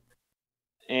 Right.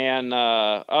 And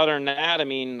other than that, I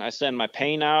mean, I send my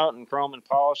paint out and chrome and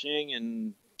polishing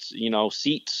and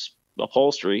seats,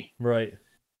 upholstery. Right.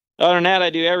 Other than that, I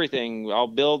do everything. I'll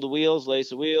build the wheels, lace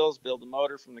the wheels, build the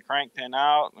motor from the crank pin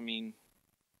out. I mean,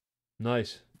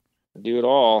 nice. I do it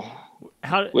all.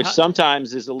 Which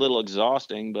sometimes is a little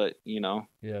exhausting, but Yeah,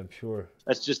 I'm sure.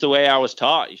 That's just the way I was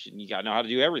taught. You gotta know how to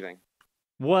do everything.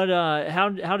 What? How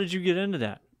did you get into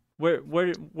that? Where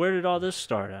did all this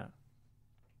start at?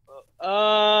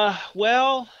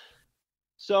 Well,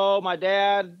 so my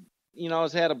dad,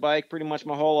 has had a bike pretty much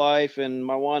my whole life, and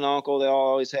my one uncle, they all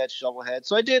always had shovel heads.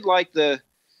 So I did like the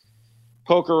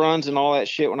poker runs and all that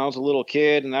shit when I was a little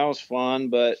kid, and that was fun,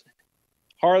 but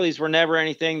Harleys were never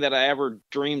anything that I ever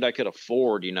dreamed I could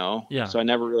afford, Yeah. So I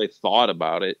never really thought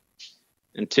about it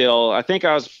until I think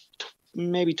I was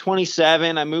maybe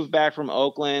 27. I moved back from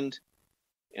Oakland,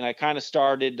 and I kind of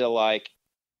started to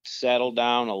settle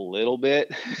down a little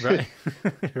bit. Right.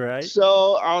 Right.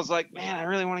 So I was like, man, I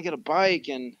really want to get a bike,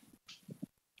 and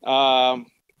found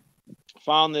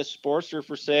this Sportster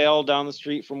for sale down the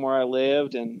street from where I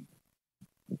lived and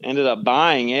ended up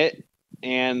buying it.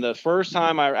 And the first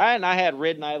time I had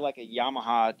ridden, I had like a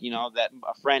Yamaha, that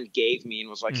a friend gave me and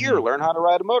was like, here, learn how to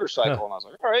ride a motorcycle. And I was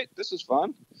like, all right, this is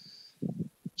fun.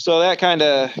 So that kind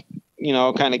of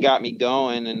got me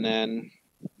going. And then,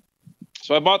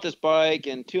 so I bought this bike,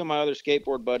 and two of my other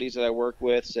skateboard buddies that I work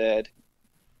with said,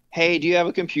 hey, do you have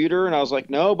a computer? And I was like,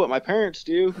 no, but my parents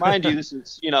do. Mind you, this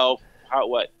is, 9-10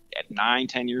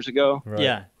 years ago. Right.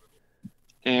 Yeah.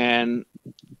 And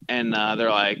they're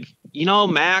like,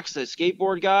 Max, the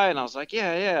skateboard guy? And I was like,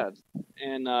 yeah.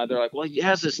 And they're like, well, he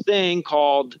has this thing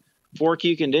called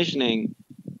 4Q conditioning.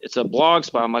 It's a blog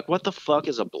spot. I'm like, what the fuck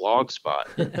is a blog spot?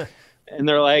 And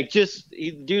they're like,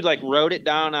 dude wrote it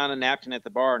down on a napkin at the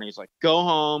bar, and he's like, go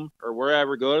home or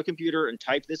wherever, go to a computer and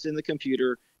type this in the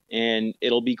computer, and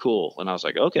it'll be cool. And I was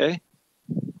like, okay.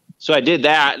 So I did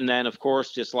that, and then of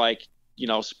course just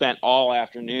spent all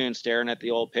afternoon staring at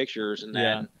the old pictures, and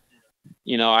then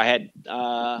I had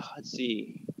let's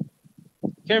see,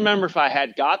 can't remember if I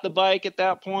had got the bike at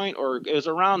that point or it was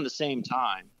around the same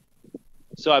time.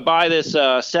 So I buy this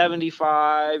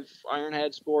 75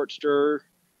 Ironhead Sportster,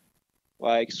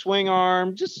 swing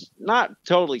arm, just not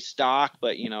totally stock,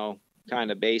 but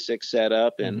kind of basic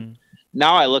setup. And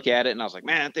now I look at it and I was like,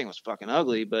 man, that thing was fucking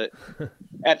ugly. But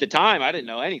at the time, I didn't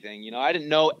know anything. I didn't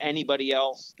know anybody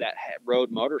else that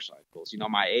rode motorcycles,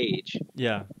 my age.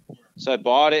 Yeah. So I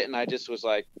bought it, and I just was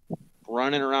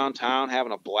running around town,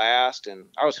 having a blast, and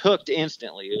I was hooked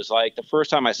instantly. It was the first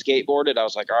time I skateboarded, I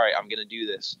was like, all right, I'm going to do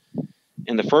this.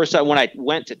 And the first time when I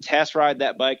went to test ride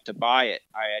that bike to buy it,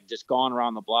 I had just gone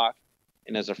around the block.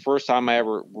 And as the first time I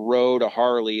ever rode a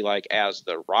Harley, as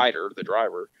the rider, the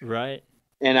driver. Right.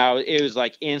 And it was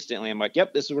instantly, I'm like,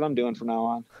 yep, this is what I'm doing from now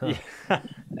on. Yeah.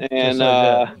 And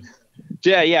I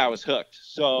was hooked.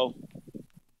 So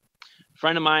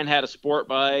friend of mine had a sport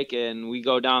bike, and we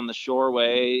go down the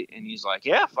shoreway, and he's like,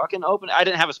 yeah, fucking open it. I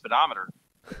didn't have a speedometer.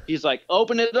 He's like,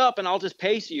 open it up, and I'll just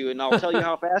pace you, and I'll tell you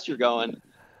how fast you're going.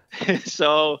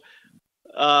 So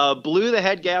blew the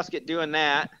head gasket doing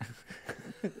that.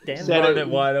 Damn, Set it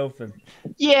wide open.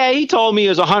 Yeah, he told me it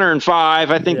was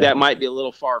 105. I think that might be a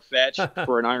little far-fetched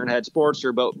for an Ironhead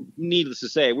Sportster, but needless to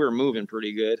say, we were moving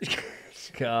pretty good.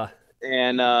 God.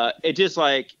 And it just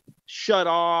like shut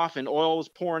off, and oil was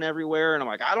pouring everywhere, and I'm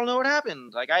like, I don't know what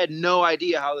happened. Like, I had no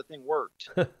idea how the thing worked.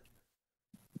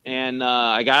 And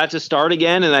I got it to start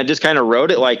again, and I just kind of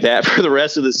rode it like that for the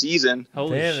rest of the season.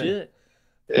 Holy shit.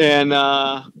 And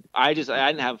I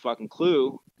didn't have a fucking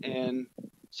clue. And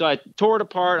so I tore it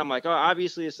apart. I'm like, oh,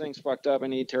 obviously this thing's fucked up. I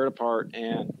need to tear it apart.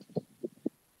 And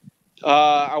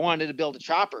I wanted to build a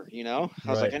chopper, you know?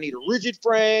 I was like, I need a rigid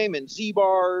frame and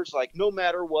Z-bars, like no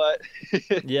matter what.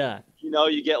 Yeah. You know,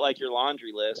 you get like your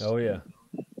laundry list. Oh, yeah.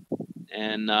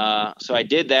 And so I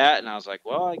did that, and I was like,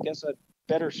 well, I guess I'd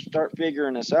better start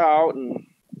figuring this out. And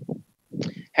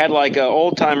had like an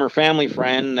old-timer family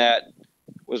friend that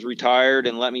was retired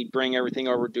and let me bring everything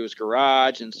over to his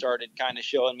garage and started kind of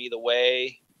showing me the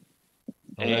way.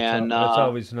 Oh, that's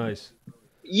always nice.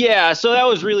 Yeah, so that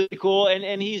was really cool,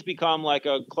 and he's become like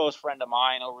a close friend of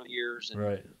mine over the years. And,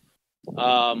 right.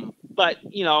 But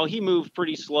you know, he moved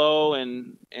pretty slow,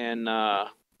 and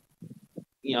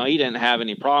you know, he didn't have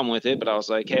any problem with it. But I was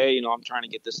like, hey, you know, I'm trying to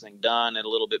get this thing done at a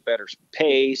little bit better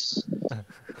pace.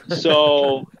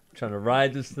 So trying to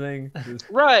ride this thing.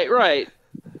 Right.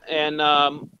 And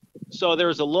so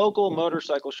there's a local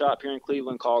motorcycle shop here in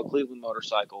Cleveland called Cleveland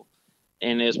Motorcycle.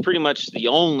 And it's pretty much the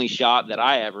only shop that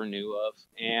I ever knew of.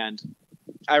 And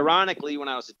ironically, when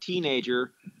I was a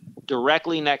teenager,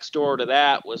 directly next door to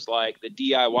that was like the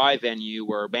DIY venue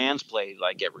where bands played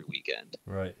like every weekend.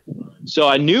 Right. So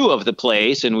I knew of the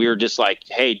place, and we were just like,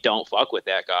 hey, don't fuck with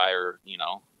that guy, or, you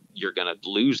know, you're going to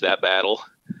lose that battle.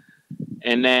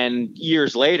 And then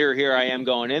years later, here I am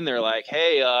going in there like,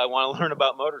 hey, I want to learn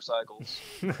about motorcycles.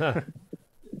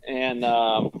 And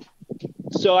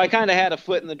so I kind of had a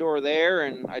foot in the door there,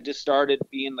 and I just started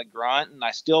being the grunt, and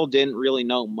I still didn't really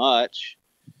know much.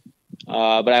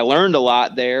 But I learned a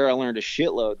lot there. I learned a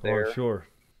shitload there. Oh, sure.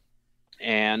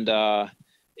 And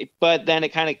but then it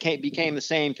kind of became the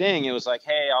same thing. It was like,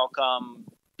 hey, I'll come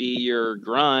be your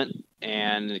grunt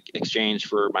and exchange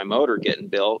for my motor getting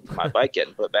built, my bike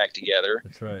getting put back together.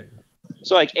 That's right.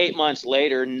 So like 8 months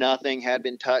later, nothing had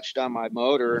been touched on my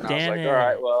motor, and I was like, all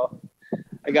right, well,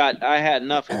 I had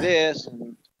enough of this.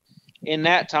 And in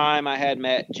that time, I had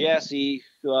met Jesse,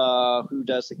 who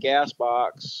does the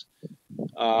GasBox,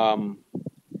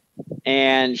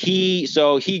 and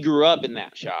he grew up in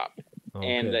that shop.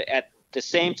 Okay. And at the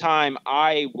same time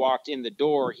I walked in the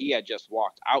door, he had just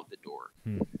walked out the door.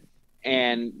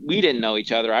 And we didn't know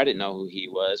each other. I didn't know who he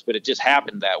was, but it just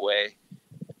happened that way.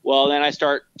 Well, then I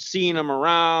start seeing him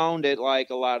around at like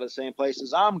a lot of the same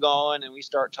places I'm going, and we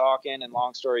start talking, and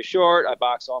long story short, I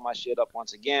box all my shit up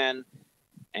once again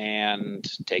and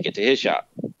take it to his shop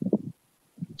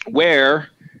where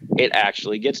it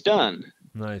actually gets done.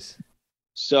 Nice.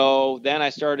 So then I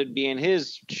started being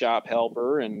his shop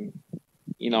helper, and,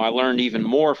 you know, I learned even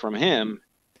more from him.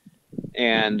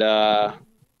 And,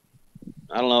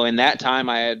 I don't know, in that time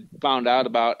I had found out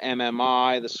about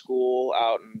MMI, the school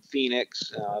out in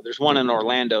Phoenix. There's one in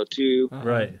Orlando too.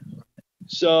 Right.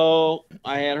 So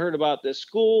I had heard about this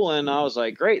school, and I was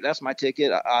like, great, that's my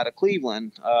ticket out of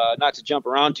Cleveland. Not to jump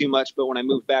around too much, but when I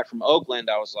moved back from Oakland,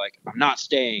 I was like, I'm not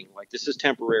staying. Like, this is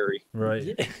temporary.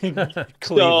 Right.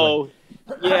 So,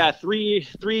 yeah, three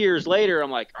years later,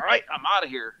 I'm like, all right, I'm out of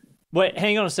here. Wait,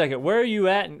 hang on a second. Where are you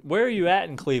at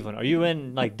in Cleveland? Are you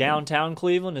in like downtown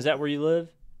Cleveland? Is that where you live?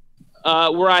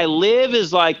 Where I live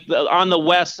is like on the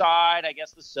west side, I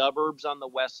guess the suburbs on the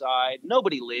west side.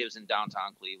 Nobody lives in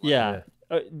downtown Cleveland. Yeah.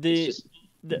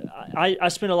 I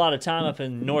spent a lot of time up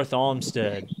in North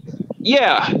Olmsted.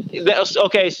 Yeah.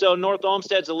 Okay, so North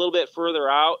Olmsted's a little bit further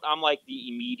out. I'm like the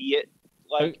immediate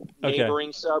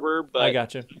neighboring suburb. But I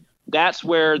gotcha. That's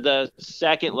where the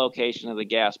second location of the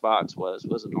GasBox was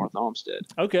in North Olmsted.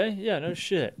 Okay, yeah, no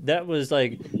shit. That was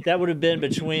like, that would have been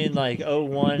between like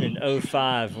 01 and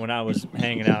 05 when I was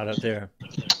hanging out up there.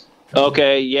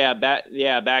 Okay, yeah, back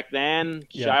then,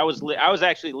 yeah. I was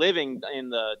actually living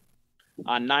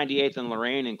on 98th and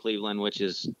Lorraine in Cleveland, which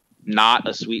is not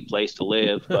a sweet place to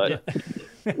live, but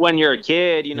when you're a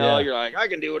kid, you know, you're like, I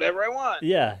can do whatever I want.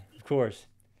 Yeah, of course.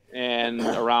 And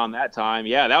around that time,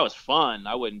 yeah, that was fun.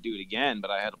 I wouldn't do it again,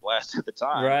 but I had a blast at the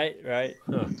time. Right.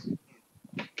 Huh.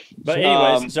 But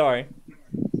anyways, sorry.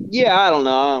 Yeah, I don't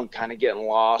know. I'm kind of getting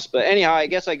lost. But anyhow, I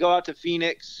guess I go out to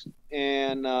Phoenix,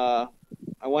 and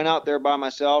I went out there by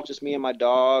myself, just me and my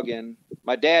dog, and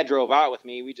my dad drove out with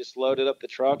me. We just loaded up the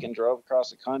truck and drove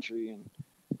across the country.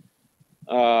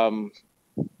 And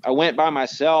I went by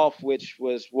myself, which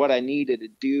was what I needed to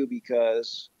do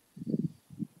because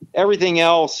everything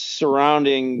else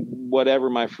surrounding whatever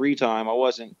my free time, I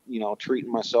wasn't,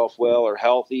 treating myself well or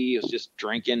healthy. It was just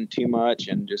drinking too much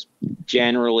and just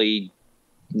generally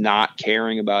not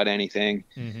caring about anything.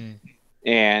 Mm-hmm.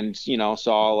 And,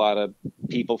 saw a lot of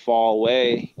people fall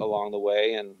away along the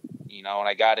way. And, when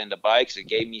I got into bikes, it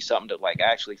gave me something to like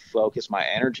actually focus my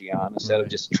energy on instead of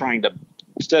just trying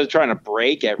to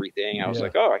break everything. I was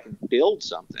like, oh, I can build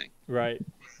something. Right.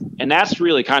 And that's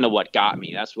really kind of what got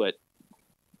me. That's what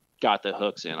got the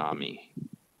hooks in on me.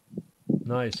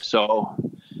 Nice. So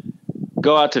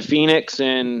go out to Phoenix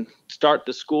and start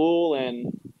the school.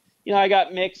 And, I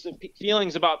got mixed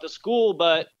feelings about the school,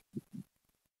 but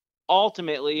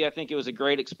ultimately I think it was a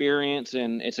great experience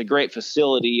and it's a great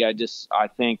facility. I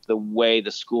think the way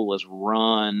the school is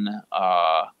run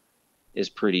is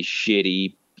pretty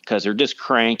shitty because they're just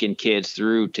cranking kids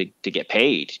through to get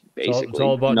paid, basically. It's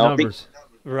all about numbers.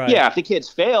 Right. Yeah, if the kids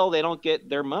fail, they don't get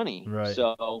their money. Right.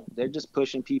 So they're just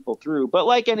pushing people through. But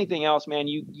like anything else, man,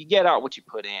 you get out what you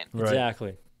put in. Right.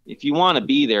 Exactly. If you want to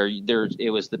be there, it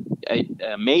was an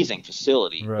amazing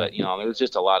facility. Right. But, there was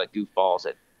just a lot of goofballs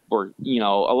that were,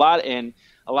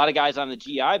 a lot of guys on the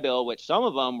GI Bill, which some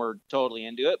of them were totally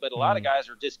into it, but a lot of guys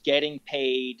are just getting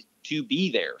paid to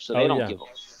be there. So they don't give a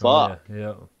fuck. Oh,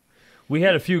 yeah. We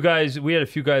had a few guys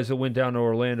that went down to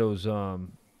Orlando's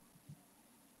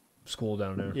school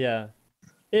down there. Yeah.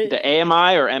 The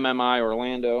AMI or MMI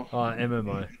Orlando?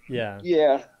 MMI. Yeah.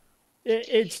 Yeah.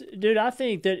 Dude, I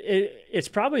think that it's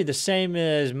probably the same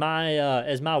as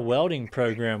my welding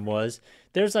program was.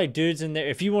 There's like dudes in there.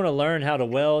 If you want to learn how to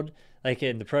weld, like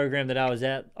in the program that I was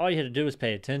at, all you had to do was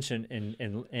pay attention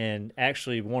and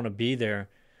actually want to be there.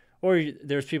 Or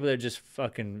there's people that just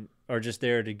fucking are just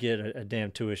there to get a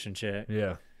damn tuition check.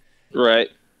 Yeah. Right.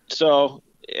 So,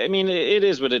 I mean, it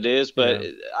is what it is, but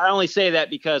I only say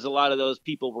that because a lot of those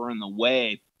people were in the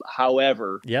way.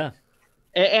 However,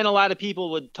 and a lot of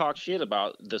people would talk shit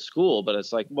about the school, but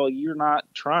it's like, well, you're not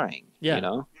trying,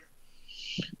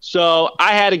 So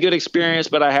I had a good experience,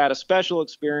 but I had a special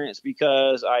experience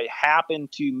because I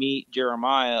happened to meet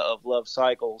Jeremiah of Love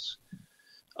Cycles,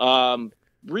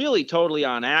 really totally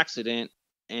on accident.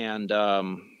 And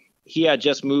he had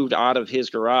just moved out of his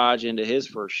garage into his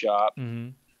first shop. Mm-hmm.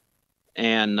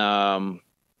 And,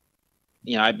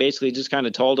 I basically just kind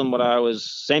of told him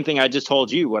same thing I just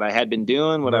told you, what I had been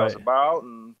doing, what I was about,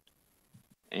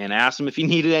 and asked him if he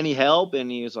needed any help. And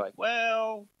he was like,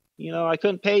 well, I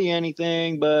couldn't pay you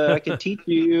anything, but I could teach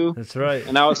you. That's right.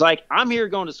 And I was like, I'm here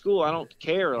going to school. I don't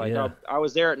care. Like I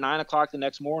was there at 9:00 the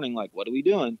next morning. Like, what are we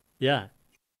doing? Yeah.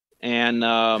 And, so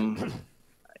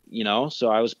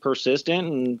I was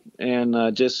persistent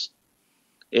and just,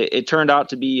 it turned out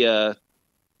to be,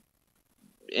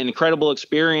 an incredible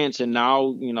experience, and now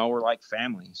we're like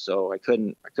family, so I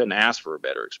couldn't ask for a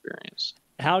better experience.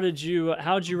 How'd you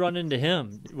run into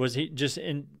him? Was he just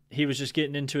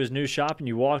getting into his new shop and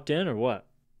you walked in, or what?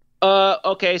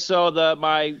 Okay, so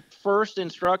my first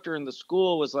instructor in the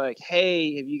school was like,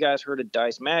 hey, have you guys heard of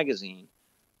Dice Magazine?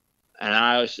 And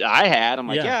I'm like, yeah,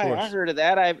 I heard of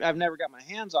that. I've never got my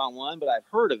hands on one, but I've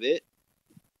heard of it.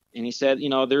 And he said,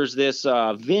 there's this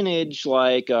vintage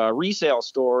resale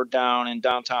store down in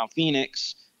downtown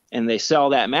Phoenix, and they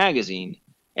sell that magazine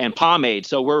and pomade.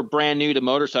 So we're brand new to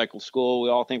motorcycle school. We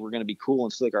all think we're going to be cool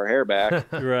and slick our hair back.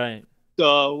 Right.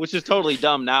 So, which is totally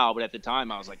dumb now, but at the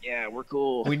time I was like, yeah, we're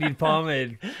cool. We need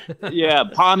pomade. Yeah,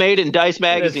 pomade and Dice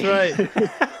Magazine. That's right.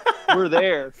 We're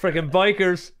there. Freaking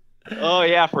bikers. Oh,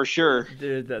 yeah, for sure.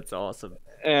 Dude, that's awesome.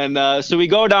 And so we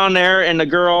go down there, and the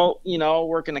girl,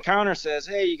 working the counter says,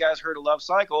 hey, you guys heard of Love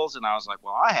Cycles? And I was like,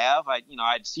 well, I have.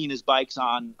 I'd seen his bikes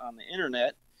on the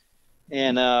internet.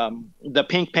 And the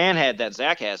pink panhead that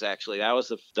Zach has, actually, that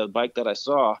was the bike that I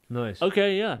saw. Nice.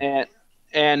 Okay, yeah.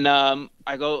 And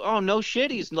I go, oh, no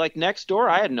shit. He's like next door.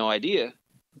 I had no idea.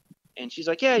 And she's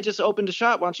like, yeah, I just opened a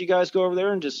shop. Why don't you guys go over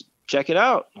there and just check it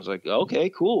out? I was like, okay,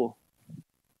 cool.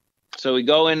 So we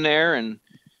go in there, and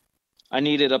I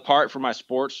needed a part for my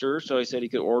Sportster, so he said he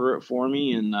could order it for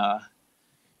me. And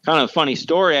kind of a funny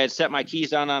story, I had set my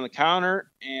keys down on the counter,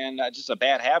 and just a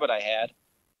bad habit I had.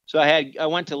 So I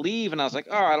went to leave, and I was like,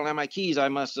 oh, I don't have my keys. I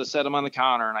must have set them on the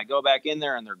counter. And I go back in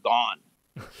there, and they're gone.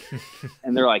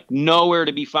 And they're like nowhere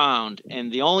to be found.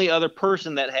 And the only other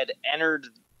person that had entered,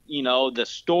 the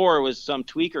store was some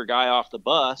tweaker guy off the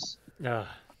bus.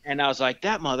 And I was like,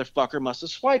 that motherfucker must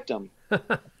have swiped them.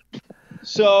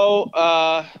 So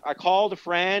I called a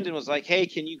friend and was like, hey,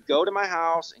 can you go to my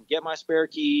house and get my spare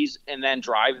keys and then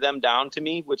drive them down to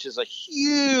me, which is a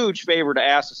huge favor to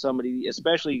ask of somebody,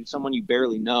 especially someone you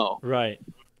barely know. Right.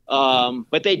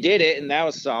 But they did it, and that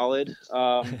was solid.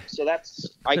 So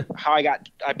that's how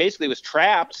I basically was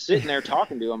trapped sitting there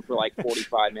talking to him for like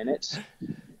 45 minutes.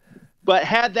 But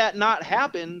had that not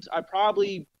happened, I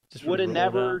probably would have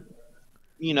never,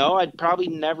 I'd probably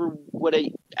never would have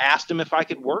asked him if I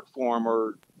could work for him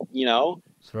or,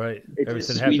 That's right. I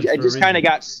just kind of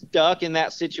got stuck in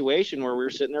that situation where we were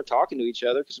sitting there talking to each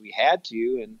other because we had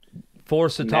to. And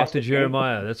forced to talk to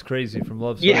Jeremiah. That's crazy from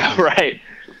Love Cycles. Yeah, right.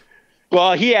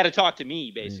 Well, he had to talk to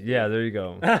me, basically. Yeah, there you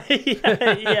go.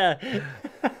 yeah.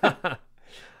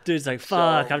 Dude's like,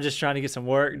 fuck, I'm just trying to get some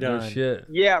work done. No shit.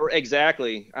 Yeah,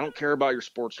 exactly. I don't care about your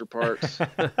Sportster parts.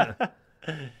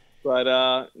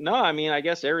 But, no, I mean, I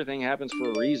guess everything happens for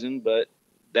a reason, but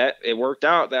it worked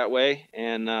out that way,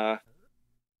 and I'm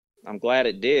glad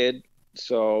it did.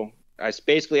 So I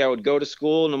would go to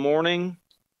school in the morning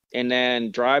and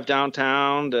then drive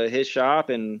downtown to his shop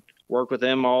and work with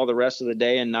him all the rest of the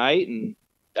day and night, and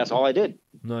that's all I did.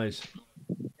 Nice.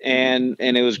 And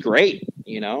it was great,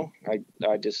 he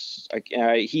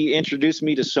introduced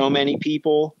me to so many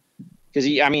people because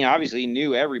obviously he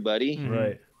knew everybody.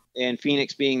 Right. And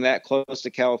Phoenix being that close to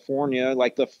California,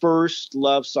 like the first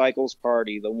Love Cycles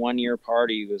party, the 1-year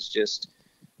party was just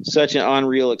such an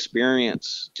unreal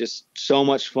experience. Just so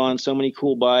much fun, so many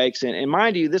cool bikes. And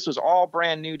mind you, this was all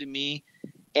brand new to me.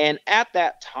 And at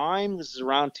that time, this is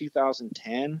around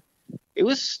 2010, it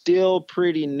was still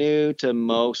pretty new to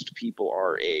most people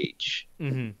our age.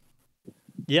 Mm-hmm.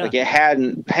 Yeah. Like it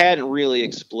hadn't really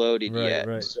exploded yet.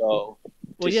 Right. So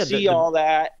to see all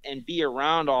that and be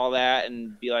around all that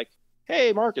and be like,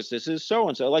 hey, Marcus, this is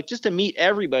so-and-so. Like just to meet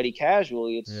everybody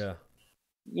casually. I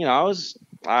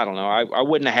don't know. I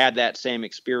wouldn't have had that same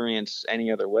experience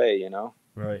any other way,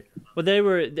 Right. Well,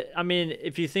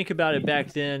 if you think about it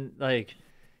back then, a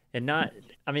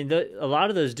lot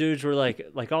of those dudes were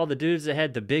like all the dudes that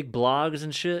had the big blogs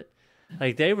and shit.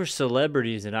 Like they were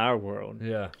celebrities in our world.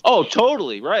 Yeah. Oh,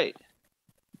 totally. Right.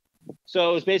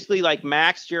 So it was basically like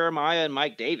Max, Jeremiah, and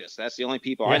Mike Davis. That's the only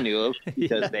people I knew of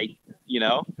because they,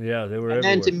 Yeah, they were and everywhere.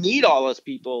 then to meet all those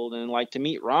people and like to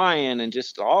meet Ryan and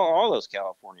just all those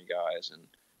California guys. And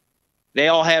they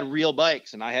all had real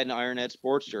bikes and I had an Ironhead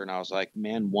Sportster. And I was like,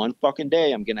 man, one fucking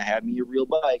day I'm going to have me a real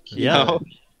bike. You know?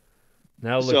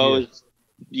 Now look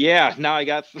now I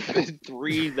got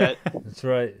 3 that. That's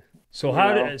right. So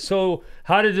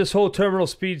how did this whole terminal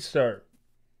speed start?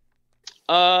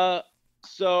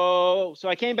 So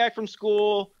I came back from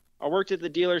school. I worked at the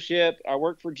dealership. I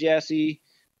worked for Jesse.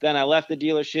 Then I left the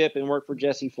dealership and worked for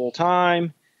Jesse full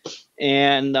time.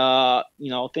 And,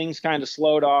 things kind of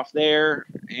slowed off there.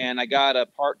 And I got a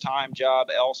part-time job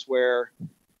elsewhere,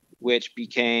 which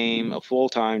became a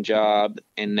full-time job.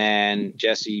 And then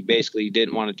Jesse basically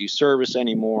didn't want to do service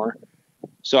anymore.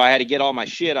 So I had to get all my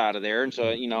shit out of there. And so,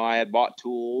 I had bought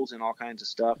tools and all kinds of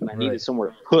stuff, and I needed somewhere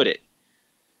to put it.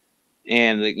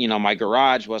 And, my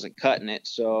garage wasn't cutting it.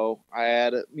 So I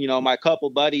had, my couple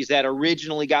buddies that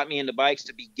originally got me into bikes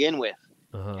to begin with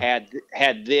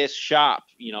had this shop,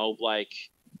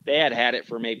 they had it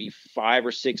for maybe 5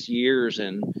 or 6 years.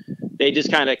 And they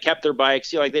just kind of kept their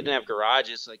bikes, they didn't have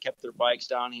garages. So they kept their bikes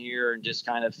down here and just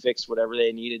kind of fixed whatever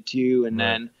they needed to. And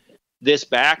then this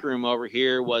back room over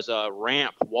here was a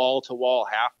ramp, wall-to-wall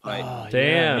half pipe. Oh,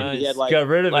 damn. He had, got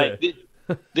rid of it.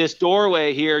 This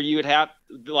doorway here, you would have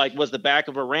was the back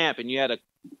of a ramp, and you had to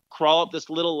crawl up this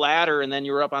little ladder, and then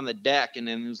you were up on the deck, and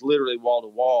then it was literally wall to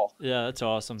wall. Yeah, that's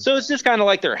awesome. So it's just kind of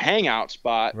like their hangout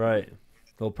spot, right?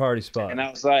 Little party spot. And I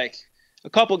was like, a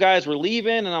couple guys were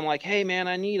leaving, and I'm like, hey man,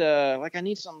 I need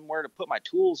somewhere to put my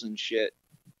tools and shit.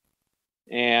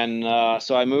 And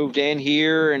so I moved in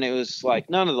here, and it was like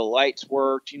none of the lights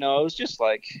worked. It was just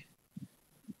like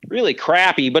really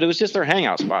crappy, but it was just their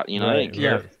hangout spot. They didn't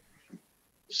care. Right.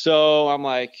 So I'm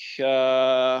like,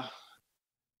 I'm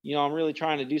really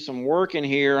trying to do some work in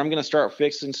here. I'm going to start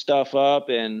fixing stuff up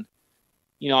and,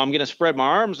 I'm going to spread my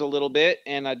arms a little bit.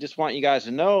 And I just want you guys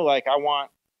to know, I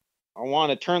want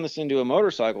to turn this into a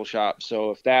motorcycle shop.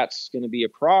 So if that's going to be a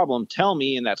problem, tell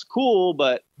me, and that's cool.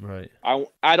 But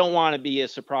I don't want to be a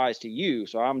surprise to you.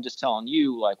 So I'm just telling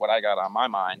you what I got on my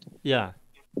mind. Yeah.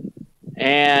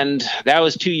 And that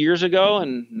was 2 years ago,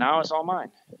 and now it's all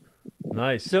mine.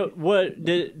 Nice. So what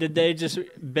did they just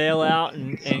bail out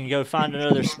and go find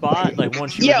another spot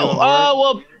once you were doing work?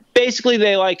 Well, basically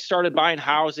they started buying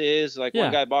houses. One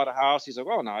guy bought a house. He's like,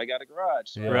 oh, now I got a garage.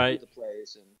 So I moved the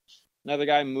place, and another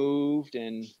guy moved,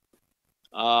 and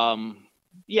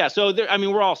Yeah, so I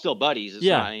mean, we're all still buddies. It's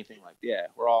not anything like,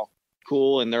 we're all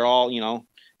cool, and they're all, you know,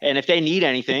 and if they need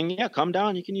anything, come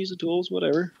down. You can use the tools,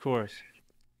 whatever. Of course.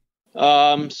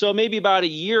 So maybe about a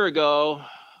year ago,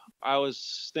 I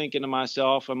was thinking to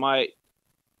myself, I might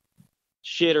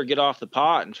shit or get off the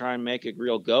pot and try and make a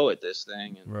real go at this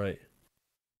thing. And, right.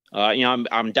 You know,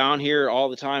 I'm down here all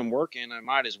the time working. I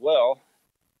might as well.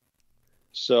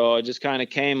 So I just kind of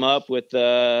came up with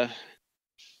the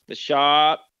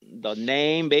shop, the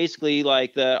name, basically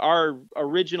like our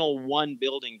original one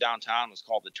building downtown was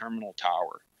called the Terminal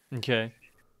Tower. Okay.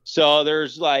 So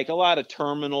there's like a lot of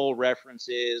terminal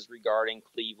references regarding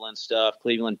Cleveland stuff,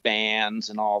 Cleveland bands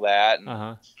and all that.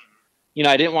 And, you know,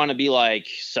 I didn't want to be like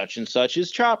such and such as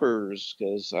Choppers,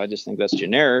 because I just think that's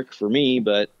generic for me.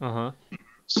 But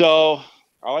so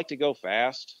I like to go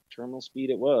fast. Terminal Speed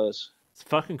it was. It's a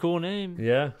fucking cool name.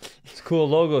 Yeah. It's a cool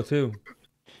logo too.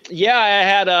 Yeah, I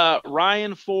had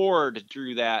Ryan Ford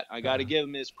drew that. I got to give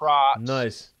him his props.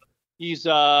 Nice. He's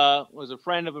was a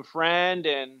friend of a friend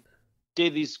and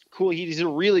did these cool. He's a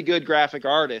really good graphic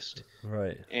artist.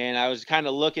 Right. And I was kind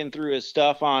of looking through his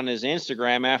stuff on his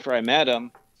Instagram after I met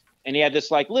him, and he had this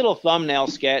like little thumbnail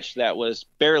sketch that was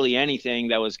barely anything.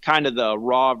 That was kind of the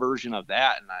raw version of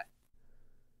that, and I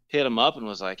hit him up and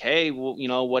was like, "Hey, well, you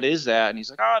know, what is that?" And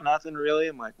he's like, "Oh, nothing really."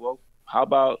 I'm like, "Well, how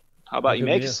about you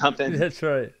make something?" That's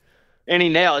right. And he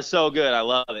nailed it so good. I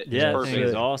love it. Yeah, it's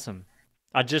it's awesome.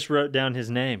 I just wrote down his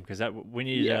name because we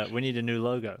need a new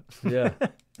logo. Yeah.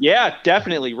 Yeah,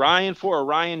 definitely. Ryan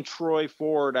Troy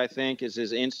Ford, I think, is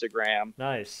his Instagram.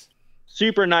 Nice.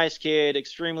 Super nice kid,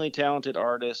 extremely talented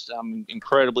artist. I'm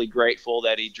incredibly grateful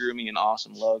that he drew me an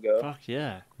awesome logo. Fuck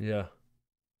yeah. Yeah.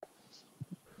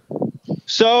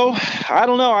 So, I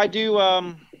don't know. I do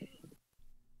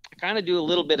kind of do a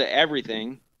little bit of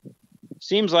everything.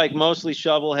 Seems like mostly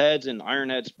shovel heads and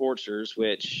ironhead sportsters,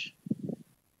 which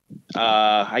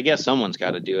I guess someone's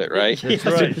got to do it, right? That's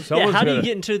right. How do you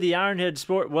get into the ironhead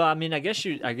sport? Well, I mean, I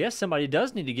guess somebody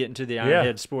does need to get into the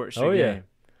ironhead sports game.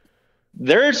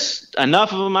 There's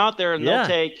enough of them out there, and they'll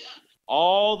take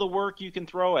all the work you can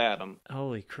throw at them.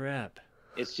 Holy crap!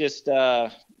 It's just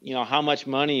you know, how much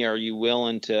money are you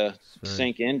willing to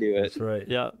sink into it? That's right.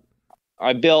 Yeah.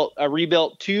 I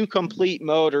rebuilt 2 complete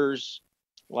motors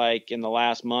like in the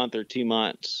last month or 2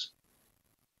 months.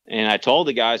 And I told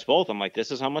the guys both, I'm like,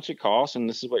 this is how much it costs and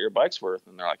this is what your bike's worth.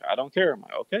 And they're like, I don't care. I'm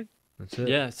like, okay. That's it.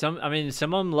 Yeah, some of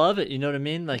them love it, you know what I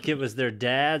mean? Like it was their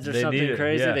dad's or something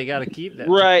crazy. Yeah. They got to keep that.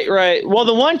 Right. Well,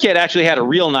 the one kid actually had a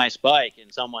real nice bike,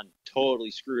 and someone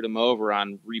totally screwed him over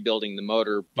on rebuilding the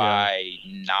motor by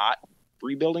not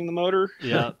rebuilding the motor.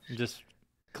 Yeah, just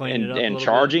cleaning it up and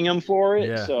charging him for it.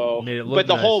 Yeah. So, Made it look but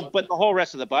the nice. whole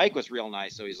rest of the bike was real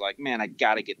nice. So he's like, man, I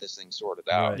got to get this thing sorted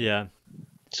out. Right. Yeah.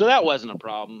 So that wasn't a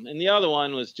problem. And the other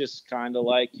one was just kind of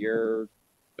like your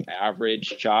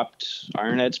average chopped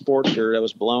ironhead Sportster that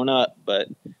was blown up. But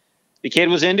the kid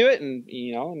was into it, and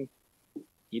you know, and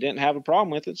he didn't have a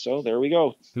problem with it. So there we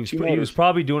go. He was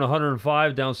probably doing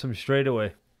 105 down some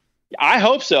straightaway. I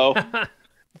hope so.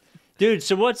 Dude,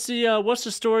 so what's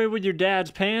the story with your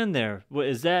dad's pan there?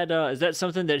 Is that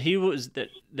something that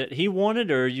that he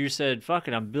wanted, or you said, "Fuck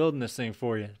it, I'm building this thing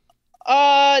for you"?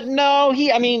 No,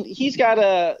 he's got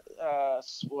a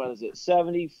what is it,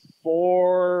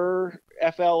 74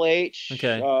 FLH.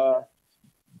 Okay.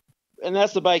 And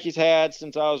that's the bike he's had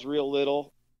since I was real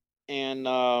little. And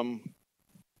then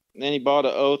he bought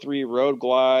a 03 Road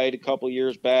Glide a couple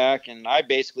years back, and I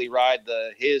basically ride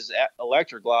his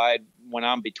Electra Glide when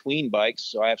I'm between bikes,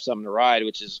 so I have something to ride,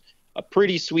 which is a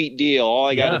pretty sweet deal. All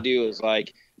I got to do is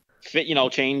like fit,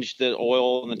 change the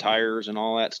oil and the tires and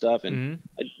all that stuff, and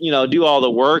do all the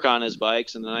work on his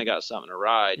bikes, and then I got something to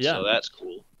ride. So that's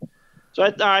cool. So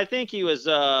I think he was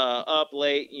up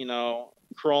late,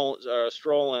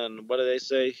 strolling. What do they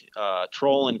say?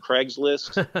 Trolling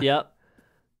Craigslist. Yep.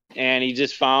 And he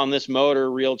just found this motor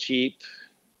real cheap,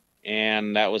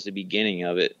 and that was the beginning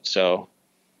of it. So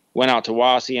went out to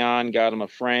Wasion, got him a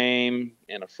frame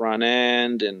and a front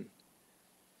end, and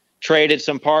traded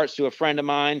some parts to a friend of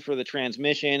mine for the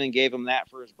transmission and gave him that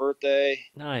for his birthday.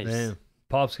 Nice. Man,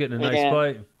 Pop's getting a nice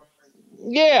bike.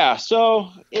 Yeah, so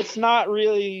it's not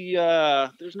really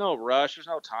there's no rush, there's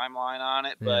no timeline on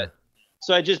it, but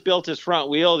so I just built his front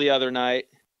wheel the other night,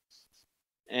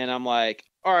 and I'm like,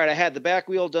 all right, I had the back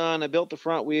wheel done, I built the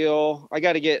front wheel. I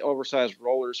got to get oversized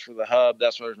rollers for the hub.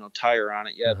 That's why there's no tire on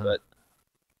it yet, but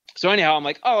so anyhow, I'm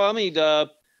like, I'll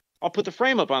put the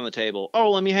frame up on the table.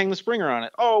 Oh, let me hang the springer on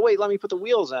it. Oh, wait, let me put the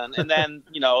wheels in. And then,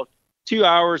 2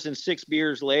 hours and 6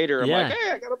 beers later, I'm like,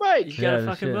 hey, I got a bike. You got a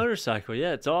fucking motorcycle.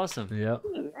 Yeah, it's awesome. Yeah.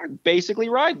 I'm basically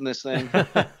riding this thing.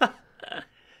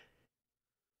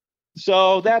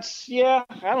 So that's, I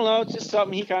don't know. It's just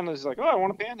something he kind of is like, oh, I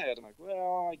want a panhead. I'm like,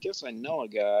 well, I guess I know a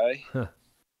guy.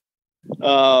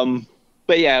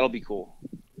 But yeah, it'll be cool.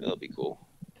 It'll be cool.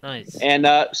 Nice. And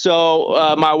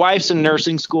so my wife's in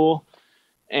nursing school,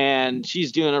 and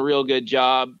she's doing a real good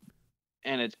job.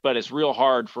 But it's real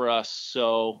hard for us.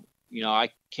 So,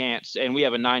 I can't, and we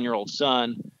have a 9-year-old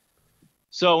son.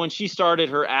 So when she started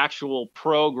her actual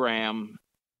program,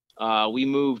 we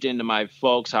moved into my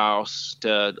folks' house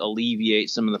to alleviate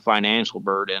some of the financial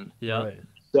burden. Yeah. Right.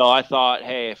 So I thought,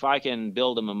 hey, if I can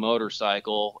build him a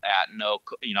motorcycle at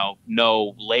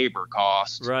no labor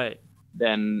cost, right,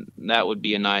 then that would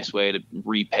be a nice way to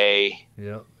repay.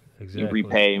 Yeah, exactly.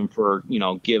 Repay him for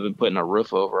putting a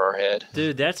roof over our head.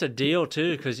 Dude, that's a deal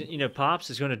too, because Pops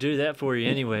is going to do that for you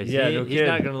anyways. Yeah, he's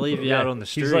not going to leave you out on the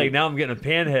street. He's like, now I'm getting a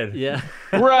panhead. Yeah.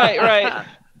 Right.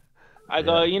 I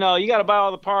go, you got to buy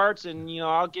all the parts, and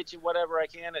I'll get you whatever I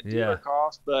can at dealer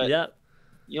cost, but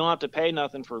you don't have to pay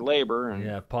nothing for labor.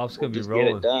 And Pop's gonna be just rolling.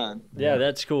 Get it done. Yeah,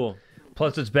 that's cool.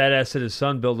 Plus, it's badass that his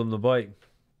son built him the bike.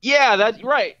 Yeah, that's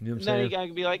right. You know what I'm then saying? you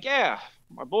gotta be like, yeah,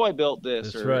 my boy built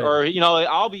this, That's or, right. or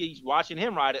I'll be watching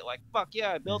him ride it, like, fuck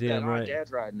yeah, I built that. Damn My right.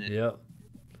 dad's riding it. Yeah.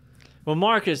 Well,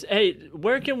 Marcus, hey,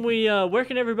 where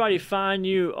can everybody find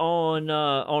you on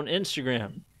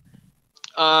Instagram?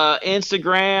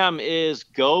 Instagram is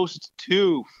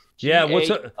Ghost2. Yeah, what's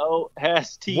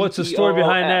the story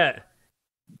behind that?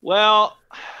 Well,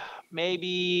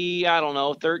 maybe, I don't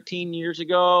know, 13 years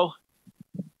ago,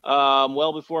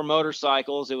 well before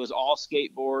motorcycles, it was all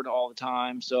skateboard all the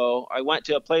time. So I went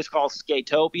to a place called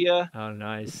Skatopia. Oh,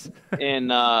 nice. in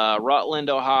Rutland,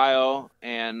 Ohio,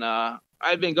 and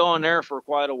I'd been going there for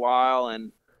quite a while,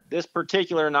 and this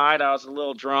particular night I was a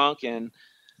little drunk, and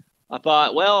I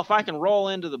thought, well, if I can roll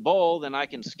into the bowl, then I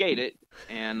can skate it.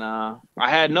 And I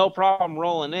had no problem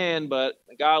rolling in, but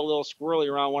I got a little squirrely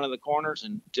around one of the corners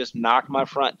and just knocked my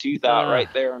front tooth out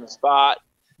right there on the spot.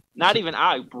 Not even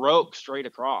I broke straight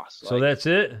across. So that's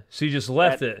it? So you just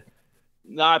left it?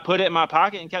 No, I put it in my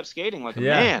pocket and kept skating like a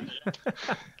man.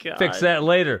 Fix that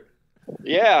later.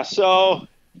 Yeah, so...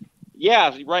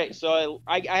 Yeah, right. So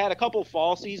I had a couple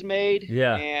falsies made,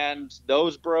 and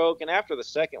those broke. And after the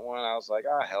second one, I was like,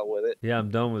 hell with it. Yeah, I'm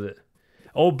done with it.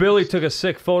 Old Billy took a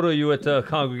sick photo of you at the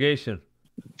congregation.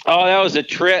 Oh, that was a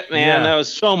trip, man. Yeah. That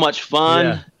was so much fun.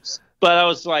 Yeah. But I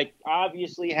was like,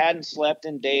 obviously hadn't slept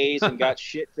in days and got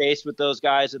shit-faced with those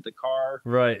guys at the car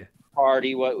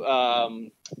party. What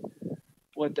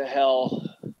the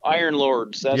hell? Iron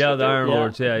Lords. That's the Iron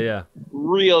Lords. Yeah.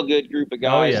 Real good group of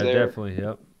guys there. Oh, yeah, definitely.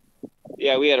 Yep.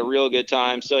 Yeah, we had a real good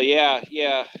time. So yeah.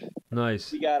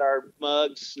 Nice. We got our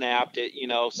mugs snapped at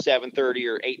 7:30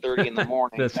 or 8:30 in the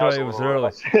morning. That's right. It was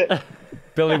early.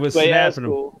 Billy was snapping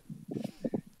them. Cool.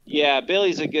 Yeah,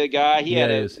 Billy's a good guy.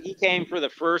 He came for the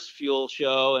first fuel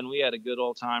show, and we had a good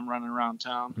old time running around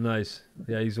town. Nice.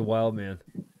 Yeah, he's a wild man.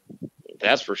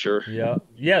 That's for sure. Yeah.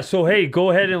 Yeah. So hey, go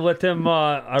ahead and let them.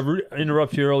 I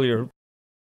interrupt you earlier.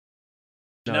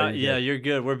 No, you're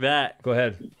good. We're back. Go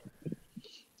ahead.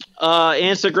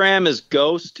 Instagram is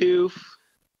Ghosttooth,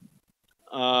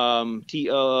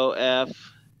 TOOF,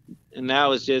 and that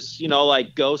was just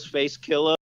like Ghost Face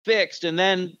Killer fixed,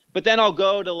 but then I'll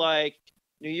go to like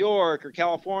New York or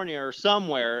California or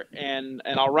somewhere, and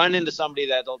I'll run into somebody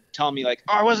that'll tell me like,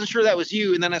 oh, I wasn't sure that was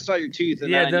you, and then I saw your tooth,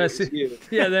 and then I knew it was you.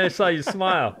 Yeah, then I saw you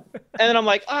smile, and then I'm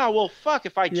like, oh well, fuck,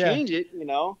 if I change it, people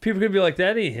are gonna be like,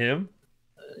 that ain't him.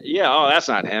 Yeah, oh, that's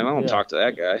not him. I don't talk to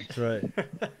that guy. That's right.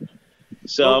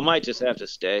 So I might just have to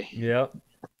stay. Yeah.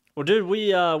 Well, dude,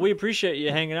 we appreciate you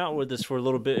hanging out with us for a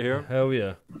little bit here. Hell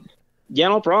yeah. Yeah,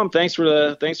 no problem. Thanks for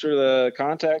the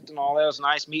contact and all that. It was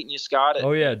nice meeting you, Scott.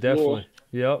 Oh yeah, definitely.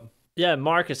 Yep. Yeah,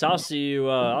 Marcus, I'll see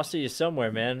you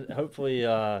somewhere, man. Hopefully,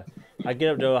 I get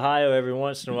up to Ohio every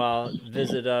once in a while,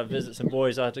 visit some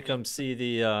boys. I have to come see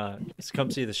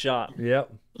the shop.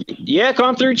 Yep. Yeah,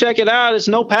 come through, check it out. It's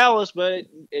no palace, but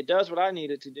it does what I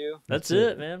need it to do. That's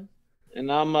it, man. And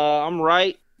I'm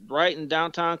right in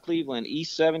downtown Cleveland,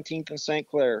 East 17th and St.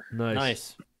 Clair.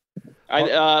 Nice.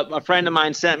 A friend of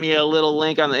mine sent me a little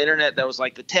link on the internet that was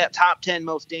like the top 10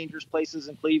 most dangerous places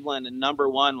in Cleveland, and number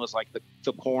 1 was like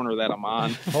the corner that I'm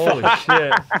on. Holy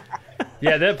shit!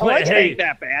 Yeah, that place ain't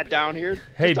that bad down here.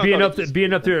 Hey, being up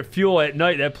there at Fuel at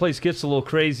night, that place gets a little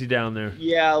crazy down there.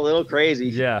 Yeah, a little crazy.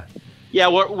 Yeah. Yeah,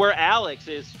 where Alex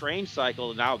is Strange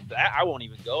Cycle now, I won't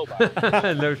even go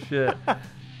by. No shit.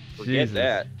 Forget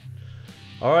that.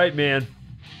 All right, man.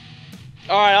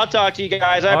 All right, I'll talk to you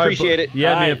guys. I appreciate it.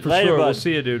 Yeah, all man, right, for later, sure. bud. We'll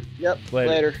see you, dude. Yep,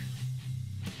 later.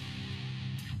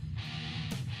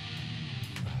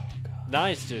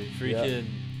 Nice, dude. Freaking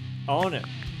own it.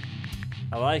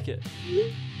 I like it.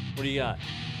 What do you got?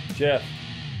 Jeff.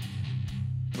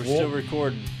 We're still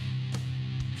recording.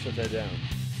 Shut that down.